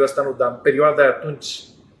acum în perioada asta nu, dar în perioada aia atunci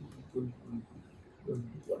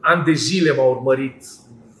ani de zile m-a urmărit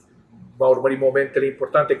m-a urmărit momentele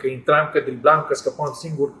importante, că intram, că driblam, că scăpam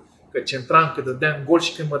singur, că centram, că dădeam gol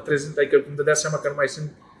și când mă trezim, adică când dădea seama că nu mai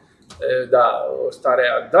sunt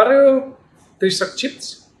starea. Dar trebuie să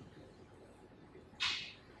accepti.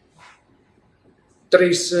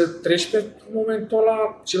 Trebuie să treci pe momentul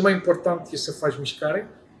ăla. Cel mai important e să faci mișcare.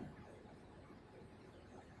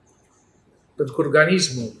 Pentru că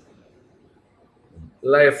organismul,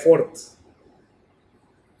 la efort,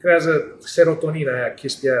 creează serotonina aia,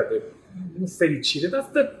 chestia aia de nu fericire,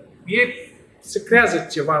 dar se creează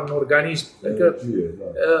ceva în organism. Adică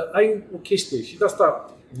ai o chestie și de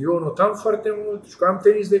asta eu notam foarte mult și că am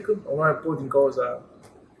tenis de câmp, nu mai pot din cauza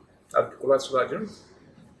articulațiilor la genunchi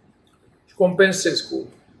și compensez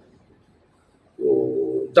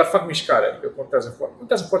dar fac mișcare, adică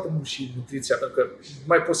contează foarte mult și nutriția, pentru că nu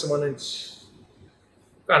mai poți să mănânci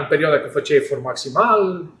ca în perioada când făceai efort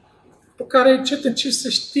maximal, pe care ce să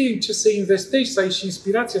știi, ce să investești, să ai și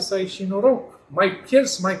inspirație, să ai și noroc, mai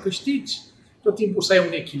pierzi, mai câștigi, tot timpul să ai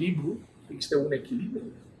un echilibru, există un echilibru.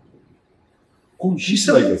 Și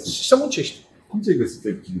să muncești. Cum ți-ai găsit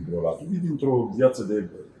echilibrul ăla? Tu vii dintr-o viață de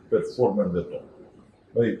performer de tot.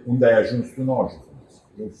 Băi, unde ai ajuns, tu nu ai ajuns.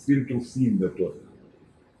 E un filtru fin de tot.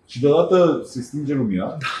 Și deodată se stinge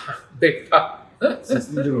lumina. Se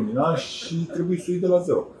stinge lumina și trebuie să o iei de la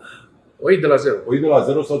zero. O iei de la zero. O iei de la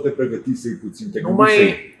zero sau te pregătisei puțin?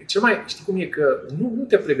 Știi cum e? Că nu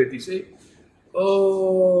te pregătisei.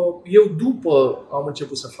 Eu după am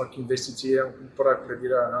început să fac investiții, am cumpărat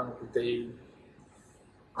clădirea în anul Cutei.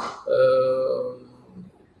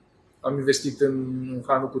 Am investit în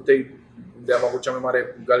Hanul Cutei, unde am avut cea mai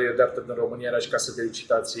mare galerie de artă din România, era și casă de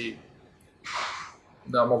licitații.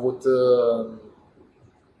 Am avut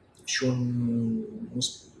și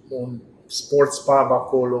un sports pub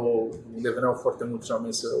acolo, unde veneau foarte mulți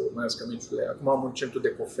oameni să urmărească meciurile. Acum am un centru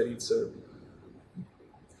de conferință.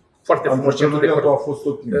 Foarte frumos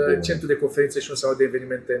centru de conferințe și un salon de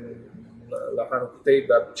evenimente la Hanul Cutei,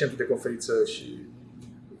 dar centru de conferință și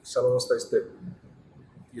salonul ăsta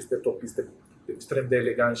este top, este extrem de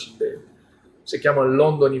elegant și se cheamă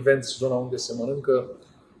London Events, zona unde se mănâncă,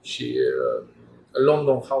 și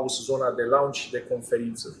London House, zona de lounge și de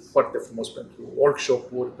conferință. Foarte frumos pentru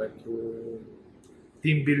workshop-uri, pentru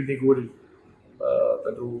team building-uri,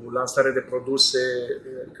 pentru lansare de produse,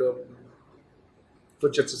 adică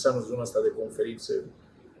tot ce înseamnă zona asta de conferințe.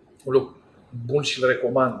 Un loc bun și îl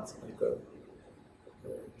recomand.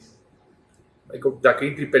 Adică dacă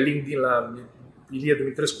intri pe LinkedIn la Ilie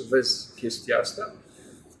Dumitrescu, vezi chestia asta.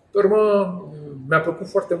 Pe urmă, mi-a plăcut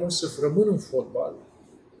foarte mult să rămân în fotbal.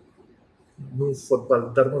 Nu în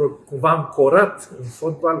fotbal, dar mă rog, cumva ancorat în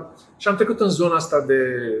fotbal și am trecut în zona asta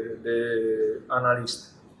de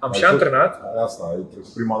analist. Am și antrenat. Asta, ai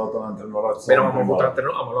trecut prima dată la antrenorat? Am avut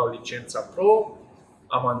antrenor, am luat licența pro,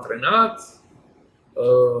 am antrenat.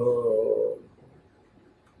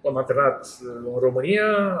 Am antrenat în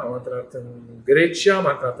România, am antrenat în Grecia, am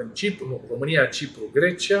antrenat în Cipru, România, Cipru,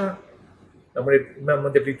 Grecia. Mi-am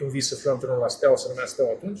îndeplinit un vis să fiu antrenor la Steaua, să numea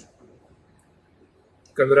Steaua atunci.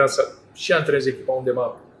 Când doream să și antrenez echipa unde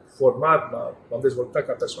m-am format, m-am dezvoltat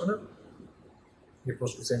ca persoană, mi-e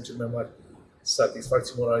cunoscut cel mai mari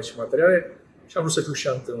satisfacții morale și materiale și am vrut să fiu și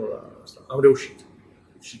antrenor la asta. Am reușit.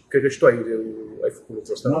 Și cred că și tu ai făcut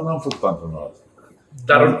lucrul ăsta. Nu, n-am făcut antrenorat.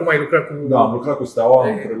 Dar oricum ai lucrat cu... Da, am lucrat cu Steaua,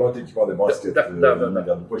 am preluat echipa de basket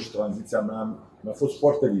imediat după și tranziția mea mi-a fost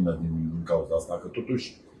foarte lină din cauza asta, că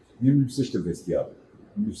totuși mie îmi lipsește vestiar,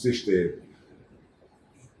 îmi lipsește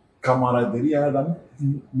camaraderia aia, dar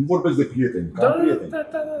nu vorbesc de prieteni, ca prieteni.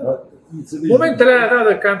 Momentele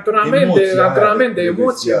alea, ca antrenament de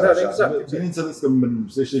emoție, exact. Bineînțeles că îmi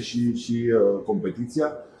lipsește și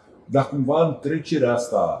competiția, dar cumva întrecerea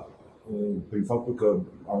asta, prin faptul că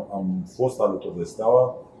am fost alături de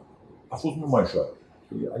Steaua, a fost mult mai ușoară.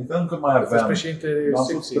 Adică încă mai aveam... Am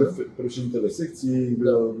fost președintele secției,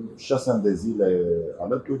 6 ani de zile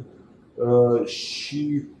alături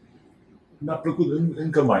și mi-a plăcut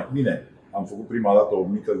încă mai bine. Am făcut prima dată o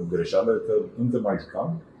mică greșeală, că încă mai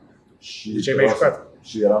jucam. De ce ai mai jucat?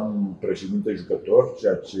 Și eram președinte jucător,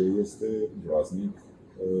 ceea ce este groaznic.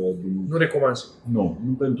 Nu recomanzi?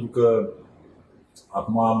 Nu pentru că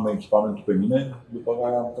acum am echipamentul pe mine, după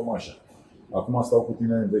care am cămașa. Acum stau cu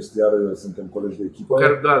tine în vestiar, suntem colegi de echipă.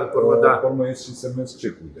 Pe urmă ies și semnez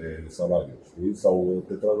cecul de salariu, știi? Sau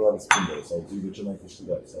te trag la răspundere, sau ții de ce n-ai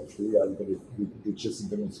câștigat, sau știi? Adică de ce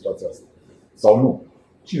suntem în situația asta. Sau nu.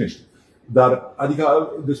 Cine știe? Dar,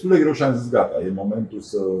 adică, destul de greu și am zis gata, e momentul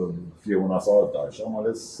să fie una sau alta. Și am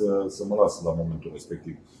ales să mă las la momentul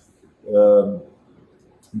respectiv.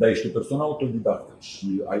 Dar ești o persoană autodidactă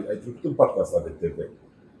și ai trecut în partea asta de TV.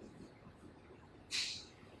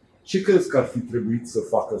 Ce crezi că ar fi trebuit să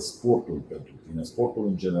facă sportul pentru tine, sportul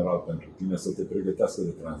în general pentru tine, să te pregătească de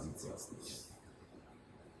tranziția asta?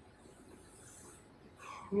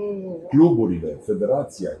 Cluburile,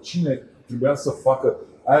 federația, cine trebuia să facă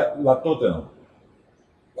la Tottenham?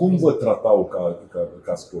 Cum vă tratau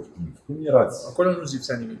ca sportivi? Cum erați? Acolo nu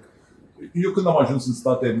zipsea nimic. Eu când am ajuns în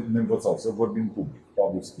state ne învățau să vorbim public,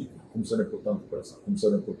 public speaking, cum să ne purtăm cu presa, cum să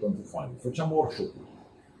ne purtăm cu fanii. Făceam workshop-uri.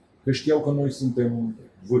 Că știau că noi suntem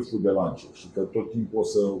vârful de lance și că tot timpul o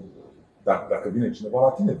să, dacă vine cineva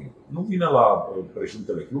la tine, vine. Nu vine la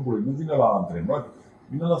președintele clubului, nu vine la antrenori,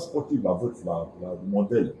 vine la sportiv, la vârf, la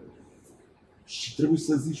model. Și trebuie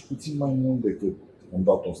să zici puțin mai mult decât am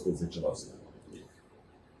dat 110%.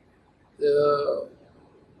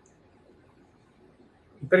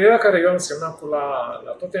 În perioada care eu am semnat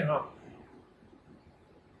la Tottenham,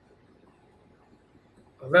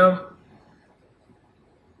 aveam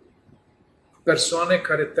persoane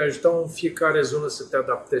care te ajutau în fiecare zonă să te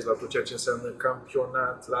adaptezi la tot ceea ce înseamnă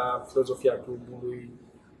campionat, la filozofia clubului,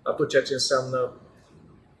 la tot ceea ce înseamnă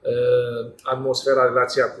atmosfera,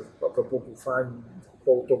 relația apropo cu fani,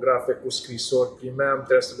 cu autografe, cu scrisori, primeam,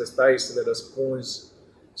 trebuia să le stai, să le răspunzi,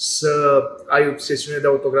 să ai o sesiune de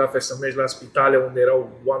autografe, să mergi la spitale unde erau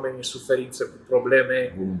oameni în suferință, cu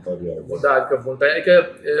probleme. Voluntariat. Da, adică voluntariat. Adică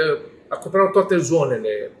acoperau toate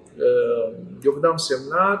zonele. Eu când am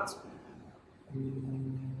semnat,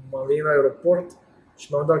 m-am venit la aeroport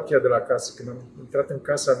și m-am dat cheia de la casă. Când am intrat în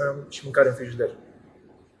casă, aveam și mâncare în frigider.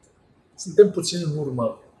 Suntem puțin în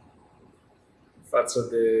urmă față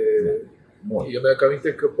de... Eu mi-am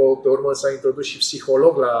aminte că pe urmă s-a introdus și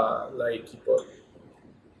psiholog la echipă,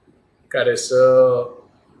 care în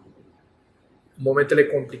momentele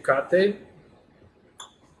complicate,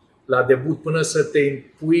 la debut, până să te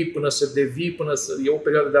impui, până să devii, e o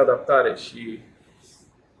perioadă de adaptare. Și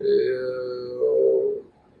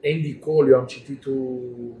Andy Cole, eu am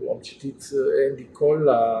citit Andy Cole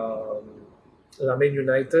la Man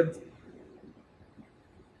United.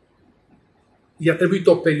 I-a trebuit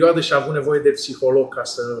o perioadă și a avut nevoie de psiholog ca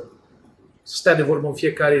să stea de vorbă în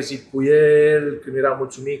fiecare zi cu el, când era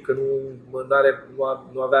mulțumit că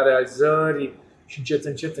nu avea realizări și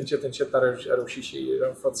încet a reușit și era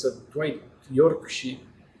în față Dwight York și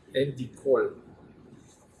Andy Cole.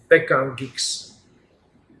 Beckham, Giggs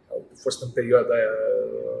au fost în perioada aia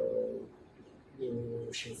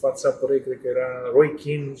și în fața apărării cred că era Roy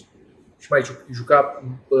Keane și mai juca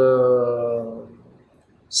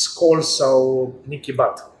Scholes sau Nicky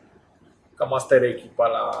Butt. Cam asta era echipa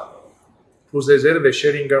plus rezerve,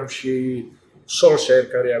 Sheringham și Solskjaer,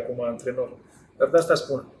 care e acum antrenor. Dar de asta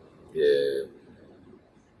spun.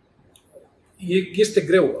 Este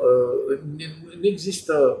greu. Nu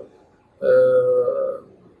există,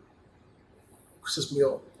 cum să spun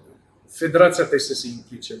eu, federația trebuie să se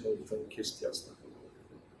implice mult în chestia asta.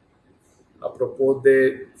 Apropo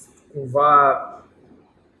de cumva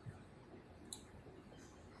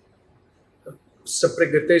să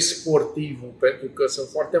pregătești sportivul, pentru că sunt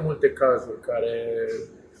foarte multe cazuri care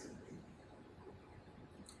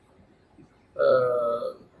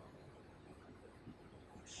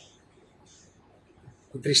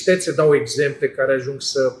cu tristețe dau exemple care ajung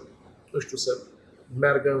să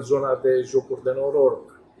meargă în zona de jocuri de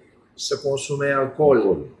noroc, să consume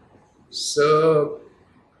alcool, să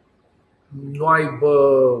nu aibă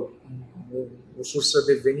o sursă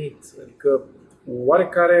de venit. Adică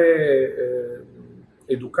oarecare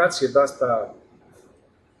educație de asta,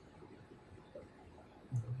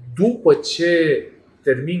 după ce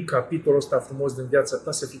termin capitolul ăsta frumos din viața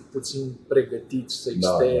ta, să fii puțin pregătit, să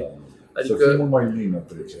existe... Adică, să fii mult mai lină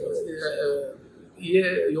trecerea asta.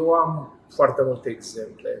 Eu am foarte multe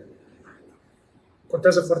exemple.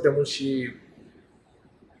 Contează foarte mult și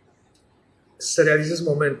să realizezi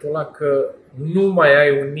momentul ăla că nu mai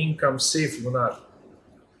ai un income safe lunar.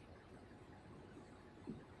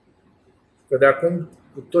 Că de acum,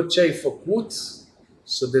 cu tot ce ai făcut,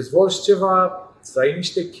 să dezvolți ceva, să ai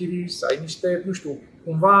niște chirii, să ai niște,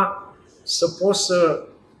 cumva să poți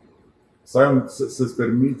să-ți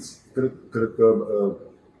permiți, cred că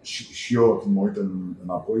și eu când mă uit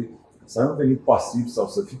înapoi, să ai un venit pasiv sau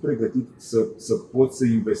să fii pregătit să poți să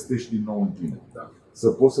investești din nou în tine. Da. Să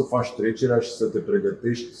poți să faci trecerea și să te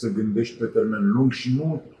pregătești, să gândești pe termen lung și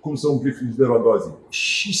nu cum să umpli frigiderul a doua zi.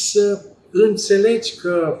 Și să înțelegi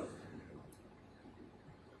că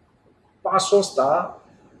pasul ăsta,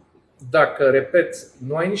 dacă, repet,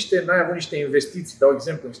 n-ai avut niște investiții, dau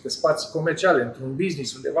exemplu, niște spații comerciale, într-un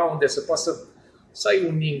business, undeva unde să poți să ai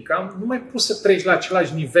un income, nu mai poți să treci la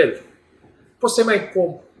același nivel.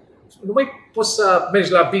 Nu mai poți să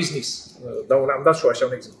mergi la business. Am dat și eu așa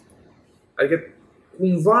un exemplu. Adică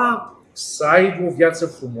cumva să ai o viață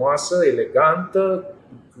frumoasă, elegantă,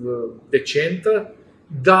 decentă,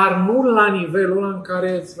 dar nu la nivelul ăla în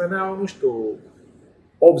care îți veneau, nu știu,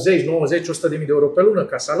 80, 90, 100 de mii de euro pe lună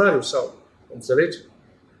ca salariu sau, înțelegi?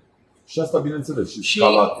 Și asta, bineînțeles, și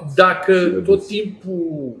dacă tot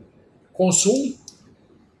timpul consumi,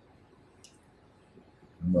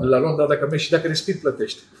 la Londra, dacă mergi și dacă respiri,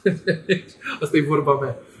 plătești. Asta e vorba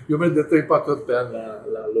mea. Eu merg de 3-4 ori pe an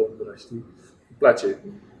la Londra, știi? Îmi place.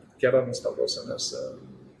 Chiar anul ăsta vreau să merg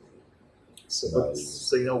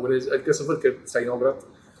să inaugurez, adică să văd că s-a inaugurat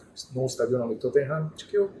nou stadion al lui Tottenham, și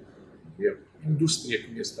că e industrie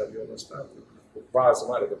cum e stadionul ăsta, cu o bază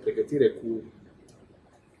mare de pregătire, cu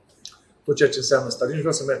tot ceea ce înseamnă stadion, și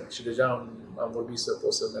vreau să merg. Și deja am vorbit să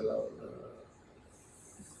pot să merg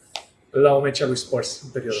la un meci al lui Spurs în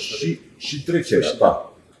perioada asta. Și trecerea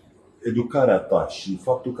ta, educarea ta și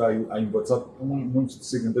faptul că ai învățat, mulți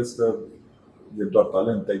se gândesc că e doar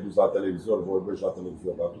talent, te-ai dus la televizor, vorbești la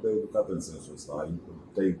televizor, dar tu te-ai educat în sensul ăsta,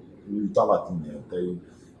 te-ai uitat la tine,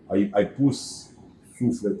 ai pus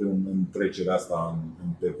suflet în trecerea asta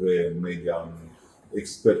în TV, în media,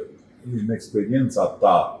 în experiența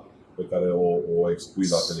ta pe care o expui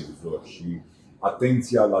la televizor și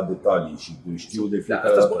atenția la detalii și știu de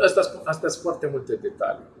fiecare dată. Astea sunt foarte multe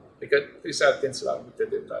detalii. Adică trebuie să ai atenție la multe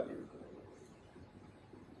detalii.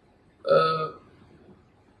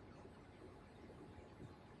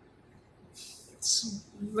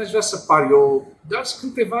 N-aș vrea să par eu, dar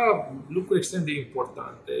sunt câteva lucruri extrem de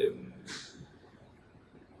importante.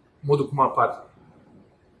 Modul cum apari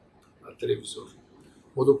la televizor,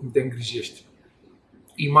 modul cum te îngrijești,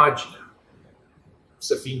 imaginea,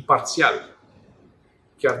 să fii imparțial.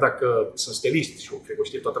 Chiar dacă sunt stilist, și eu cred că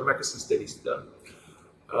știe toată lumea că sunt stilist, da?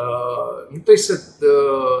 Nu trebuie să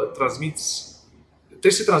transmiți,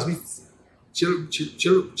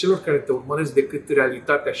 celor care te urmăresc decât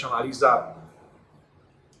realitatea și analiza,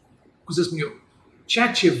 cum să spun eu,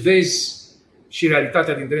 ceea ce vezi și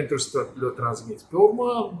realitatea din trebuie să le transmiți. Pe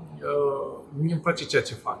urmă, mie îmi place ceea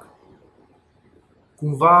ce fac.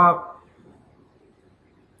 Cumva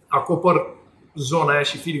acopăr zona aia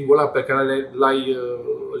și feeling-ul ăla pe care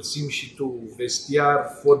îl simți și tu. Vestiar,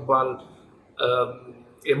 fotbal,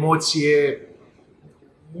 emoție.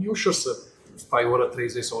 Nu e ușor să stai o oră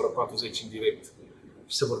 30 sau o oră 40 în direct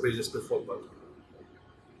și să vorbești despre fotbal.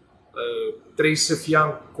 Trebuie să fii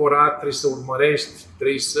ancorat, trebuie să urmărești,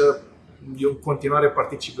 eu în continuare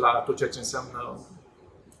particip la tot ceea ce înseamnă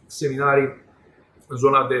seminarii în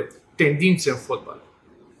zona de tendințe în fotbal.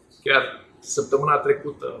 Chiar săptămâna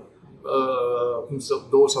trecută,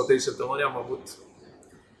 2 sau 3 săptămâni, am avut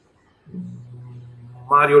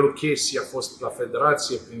Mario Lucchesi a fost la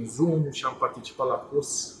federație prin Zoom și am participat la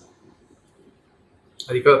curs.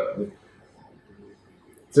 Adică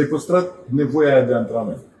ți-ai păstrat nevoia aia de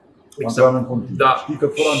antrenament. Exact. Antrenament continuu. Da. Știi că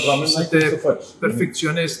fără antrenament n-ai cum să faci.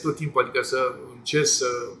 Perfecționezi tot timpul, adică să încerci să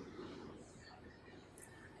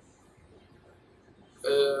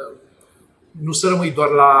nu să rămâi doar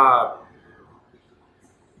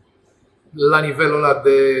la nivelul ăla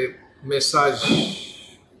de mesaj,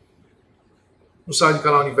 nu să adică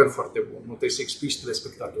la un nivel foarte bun. Nu trebuie să explici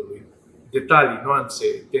telespectatorului detalii,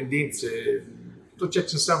 nuanțe, tendințe, tot ceea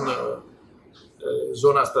ce înseamnă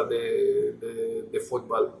zona asta de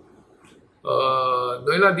fotbal.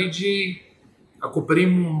 Noi la Digi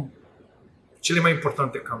acoperim cele mai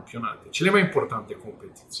importante campionate, cele mai importante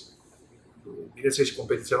competiții. Bineînțeles și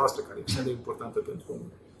competiția noastră, care e extrem de importantă pentru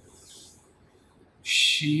noi.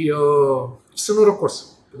 Și sunt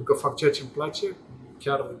norocos, pentru că fac ceea ce îmi place,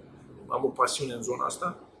 chiar am o pasiune în zona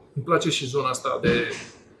asta. Îmi place și zona asta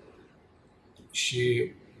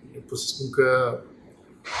și pot să spun că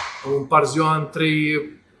am împart ziua în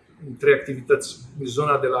trei activități.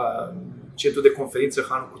 Zona de la centru de conferință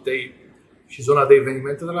Hanu Cutei și zona de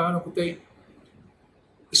evenimente de la Hanu Cutei.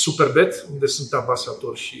 Superbet, unde sunt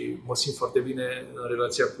ambasador și mă simt foarte bine în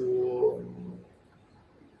relația cu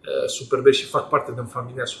Superbet și fac parte din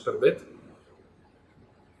familia Superbet.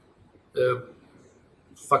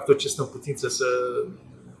 Fac tot ce stă în putință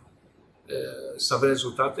să avem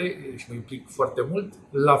rezultate și mă implic foarte mult.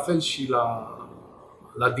 La fel și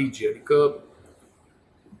la Digi, adică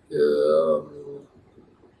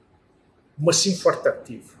mă simt foarte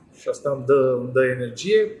activ și asta îmi dă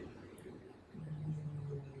energie.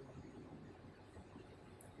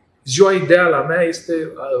 Ziua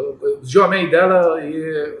mea ideală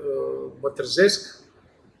e, mă trezesc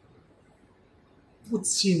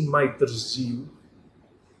puțin mai târziu,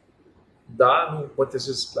 da, nu mă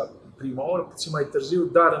trezesc la prima oră, puțin mai târziu,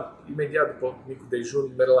 dar imediat după micul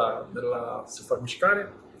dejun merg la să fac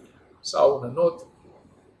mișcare sau un înot.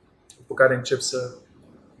 după care încep să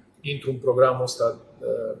intru în programul ăsta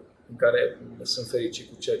în care sunt fericit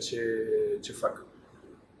cu ceea ce fac.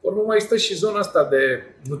 Urmă mai este și zona asta de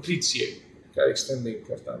nutriție, care e extrem de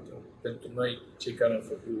importantă pentru noi, cei care am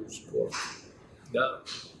făcut sport. Da?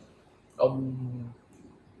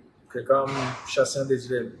 Cred că am 6 ani de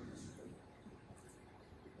zile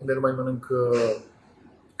unde nu mai mănânc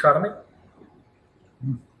carne,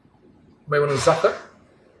 mai mănânc zahăr,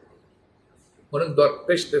 mănânc doar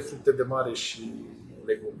pește, fructe de mare și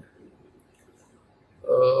legume.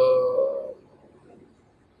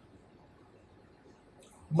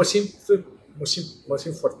 Mă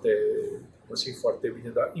simt foarte bine,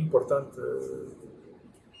 dar important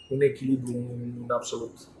un echilibru în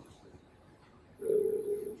absolut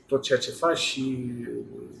tot ceea ce faci și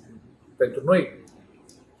pentru noi,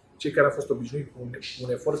 cei care au fost obișnuiți cu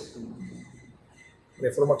un efort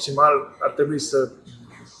maximal, ar trebui să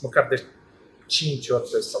măcar de 5 ori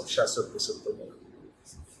sau 6 ori pe săptămână.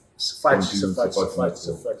 Să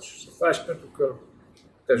faci, pentru că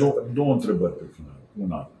te ajută. Două întrebări pe final.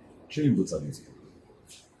 Una, ce ai învățat din sport?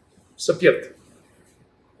 Să pierd.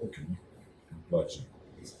 Ok, îmi place.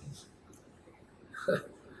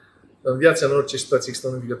 În viața, în orice situație, există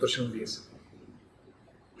un învingător și un învins.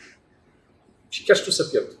 Și chiar știu să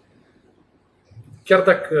pierd. Chiar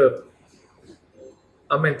dacă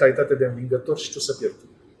am mentalitatea de învingător, știu să pierd.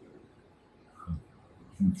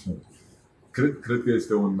 Cred că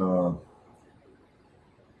este o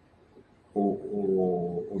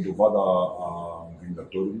dovadă a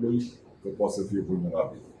învingătorului că poate să fie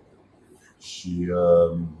vulnerabil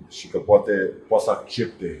și că poate să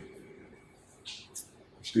accepte,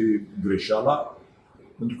 știi, greșeala.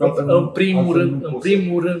 Pentru că în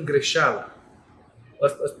primul rând greșeala.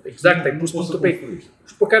 Exact, ai pus punctul pe ei.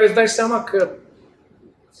 Și pe care îți dai seama că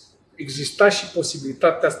exista și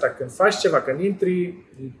posibilitatea asta când faci ceva, când intri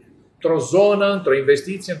într-o zonă, într-o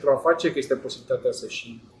investiție, într-o afacere, că este posibilitatea asta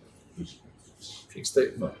și există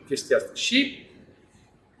chestia asta. Și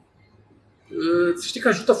știi că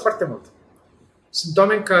ajută foarte mult. Sunt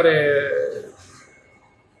oameni care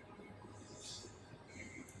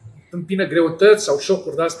întâmpină greutăți sau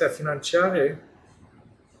șocuri de-astea financiare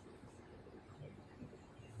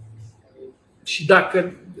și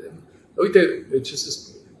dacă, uite, ce să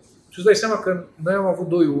spun, tu îți dai seama că noi am avut 2-1,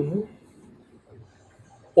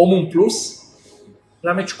 omul în plus,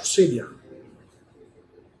 la meci cu Suedia.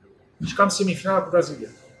 Și cam semifinala cu Brazilia.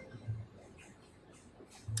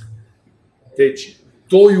 Deci,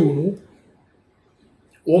 2-1,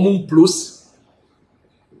 omul în plus,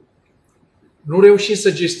 nu reușim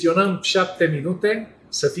să gestionăm 7 minute,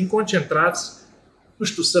 să fim concentrați, nu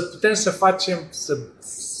știu, să putem să facem,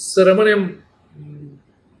 să rămânem,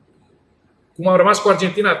 cum am rămas cu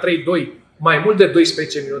Argentina 3-2, mai mult de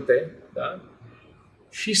 12 minute, da?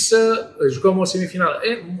 Și să jucăm o semifinală.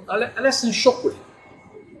 Alea sunt șocuri.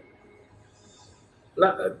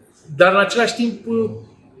 Dar în același timp,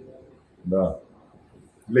 da,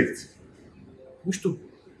 lecții. Nu știu,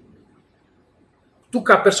 tu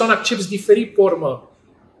ca persoană accepți diferit pe urmă.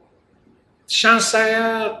 Șansa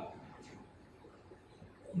aia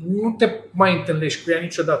nu te mai întâlnești cu ea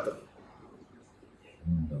niciodată.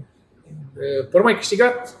 Pe urmă ai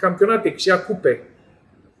câștigat campionate, ai câștigat cupe.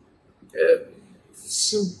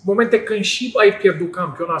 Sunt momente când și ai pierdut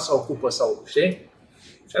campionat sau cupă sau, știi?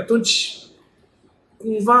 Și atunci,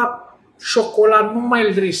 cumva, șocolat nu mai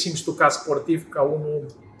îl resimți tu ca sportiv, ca unul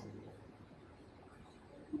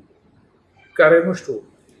care, nu știu,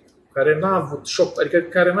 care n-a avut șoc, adică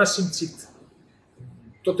care n-a simțit.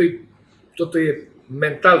 Totul e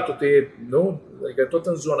mental, totul e, nu? Adică tot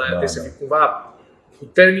în zona aia trebuie să fii cumva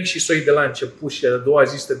puternic și solid de la început și a doua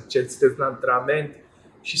zi să te duci la antrenament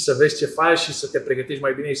și să vezi ce faci și să te pregătești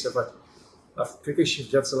mai bine și să faci. Dar cred că e și în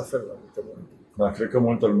viață la fel la multe momente. Da, cred că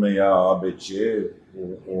multă lume ia ABC,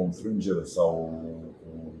 o înfrângere sau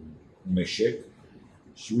un eșec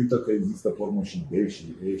și uită că există pe urmă și B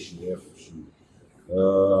și E și F și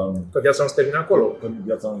că viața nu se termină acolo. Că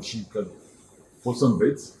viața și că poți să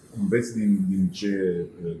înveți din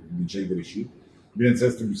ce ai greșit.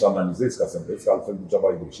 Bineînțeles, trebuie să analizezi ca să înveți, că altfel degeaba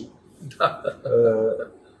ai greșit. Da.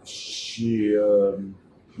 Și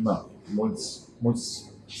mulți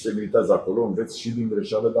se militează acolo, înveți și din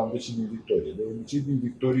greșeală, dar înveți și din victorie. De obicei, din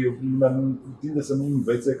victorie, lumea tinde să nu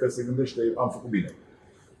învețe, că se gândește, am făcut bine.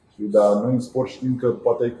 Dar noi în sport știm că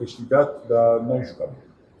poate ai câștigat, dar n-ai jucat bine.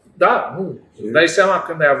 Da, nu. Dai seama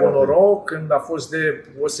când ai avut noroc, când a fost de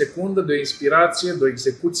o secundă, de o inspirație, de o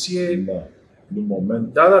execuție. Da, de un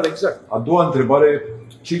moment. Da, exact. A doua întrebare,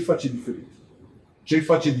 ce-i face diferit? Ce-i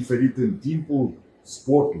face diferit în timpul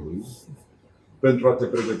sportului pentru a te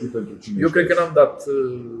pregăti pentru cine Eu cred că n-am dat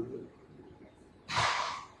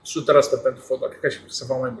 100% pentru fotbal. Cred că aș să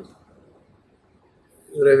fac mai mult.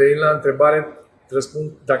 Revenind la întrebare,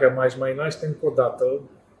 răspund, dacă m-aș mai naște încă o dată,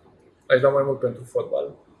 aș da mai mult pentru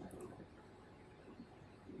fotbal.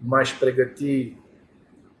 M-aș pregăti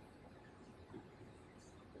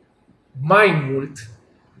mai mult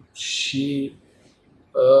și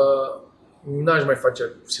n-aș mai face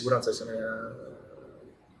cu siguranță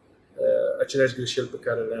aceleași greșeli pe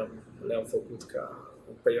care le-am făcut ca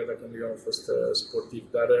în perioada când eu am fost sportiv.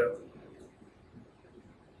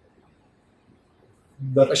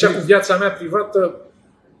 Dar așa cu viața mea privată.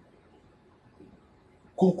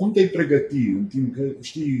 Cum te-ai pregăti în timp că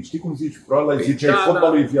știi cum zici, probabil ziceai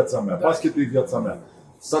fotbalul e viața mea, basketul e viața mea.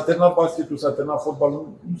 S-a terminat basketul, s-a terminat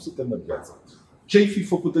fotbalul, nu se termină viața. Ce ai fi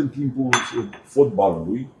făcut în timpul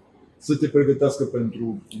fotbalului să te pregătească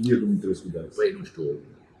pentru Ilie Dumitrescu de azi? Păi, nu știu.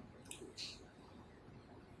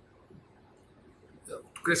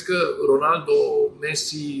 Tu crezi că Ronaldo,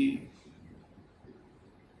 Messi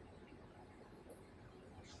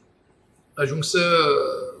ajung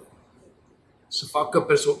să facă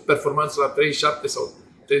performanță la 37 sau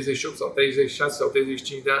 38 sau 36 sau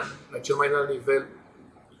 35 de ani la cel mai înalt nivel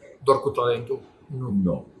doar cu talentul? Nu.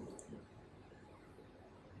 No.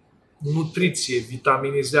 Nutriție,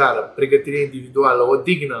 vitaminizare, pregătire individuală,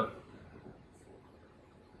 odihnă.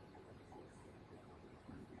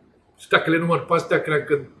 Și dacă le număr pe astea, cred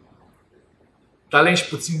că talent și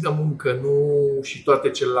puțin de muncă, nu și toate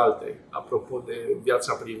celelalte. Apropo de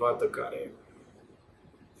viața privată, care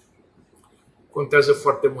contează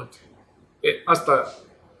foarte mult.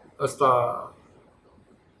 Asta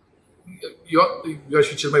eu aș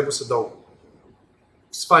fi cel mai bun să dau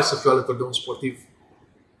sfat să fiu alături de un sportiv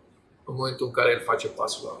în momentul în care el face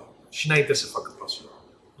pasul ăla și înainte să facă pasul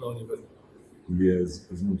la un nivel. Ilie,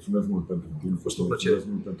 îți mulțumesc mult pentru timp, îți mulțumesc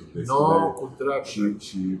mult pentru cu drag.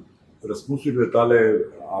 Și răspunsurile tale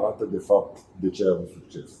arată de fapt de ce ai avut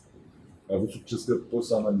succes. Ai avut succes că poți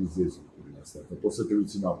să analizezi lucrurile astea, că poți să te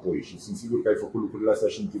uiți înapoi și sunt sigur că ai făcut lucrurile astea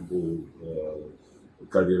și în timpul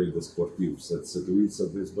carierei de sportiv. Să te uiți să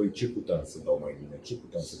vezi, băi, ce puteam să dau mai bine, ce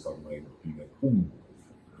puteam să fac mai bine, cum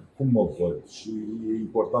mă văd. Și e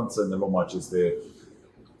important să ne luăm aceste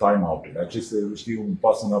time-out-uri, aceste, știi, un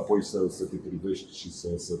pas înapoi să te privești și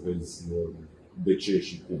să vezi de ce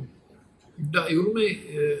și cum. Da, e o lume,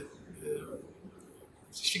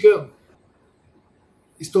 să știi că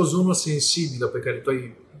este o zonă sensibilă pe care tu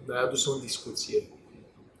ai adus-o în discuție.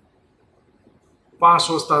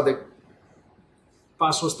 Pasul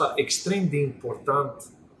ăsta extrem de important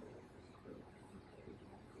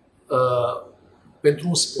pentru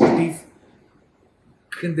un sportiv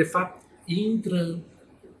când de fapt intră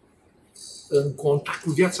în contact cu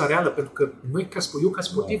viața reală, pentru că noi, eu ca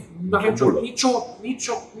sportiv, nu avem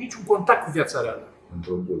niciun contact cu viața reală.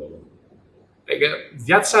 Într-o bulă, Adică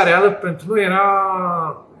viața reală pentru noi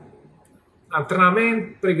era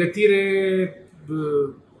antrenament, pregătire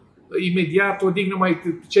imediat, odihnă,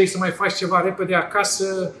 ce ai să mai faci ceva repede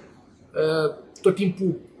acasă, tot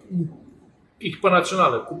timpul echipă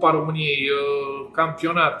națională, Cupa României,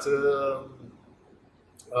 campionat,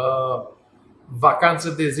 vacanță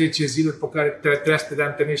de 10 zile pe care trebuia să te dea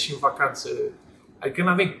antrenezi și în vacanță. Adică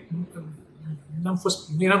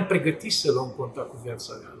nu eram pregătiți să luăm contact cu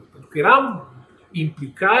viața reală. Pentru că eram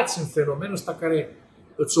implicați în fenomenul ăsta care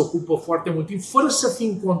îți ocupă foarte mult timp, fără să fii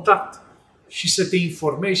în contact și să te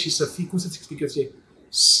informezi și să fii, cum să-ți explic eu ție,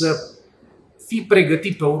 să fii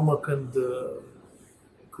pregătit pe urmă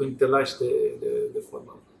când te lași de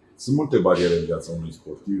fotbal. Sunt multe bariere în viața unui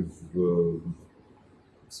sportiv.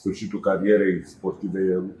 Sfârșitul carierei sportive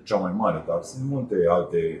e cea mai mare, dar sunt multe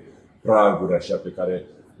alte praguri așa pe care,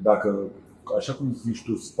 dacă, așa cum zici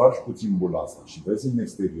tu, spargi puțin bula asta și vezi în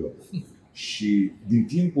exterior și din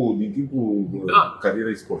timpul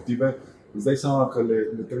carierei sportive îți dai seama că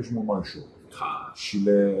le treci mult mai ușor și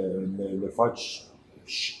le faci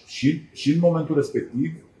și în momentul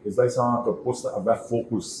respectiv îți dai seama că poți avea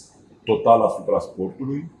focus total asupra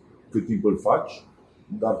sportului cât timp îl faci,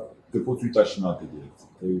 dar te poți uita și în alte direcții.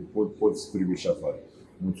 Poți privi și afară.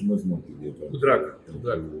 Mulțumesc mult, Ilie, pentru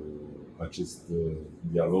acest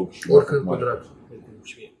dialog. Oricând cu drag.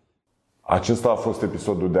 Acesta a fost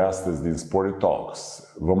episodul de astăzi din Sporty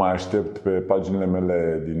Talks. Vă mai aștept pe paginile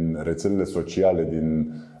mele din rețelele sociale,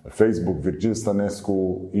 din Facebook, Virgil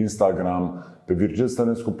Stănescu, Instagram, pe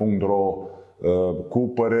virgilstănescu.ro, cu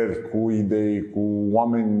păreri, cu idei, cu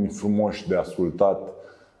oameni frumoși de ascultat.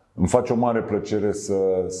 Îmi face o mare plăcere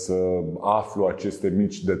să aflu aceste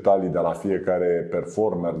mici detalii de la fiecare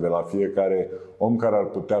performer, de la fiecare om care ar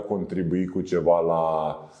putea contribui cu ceva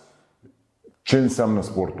la ce înseamnă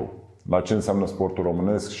sportul, la ce înseamnă sportul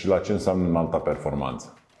românesc și la ce înseamnă înalta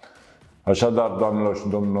performanță. Așadar, doamnelor și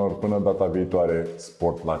domnilor, până data viitoare,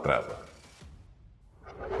 sport la treabă!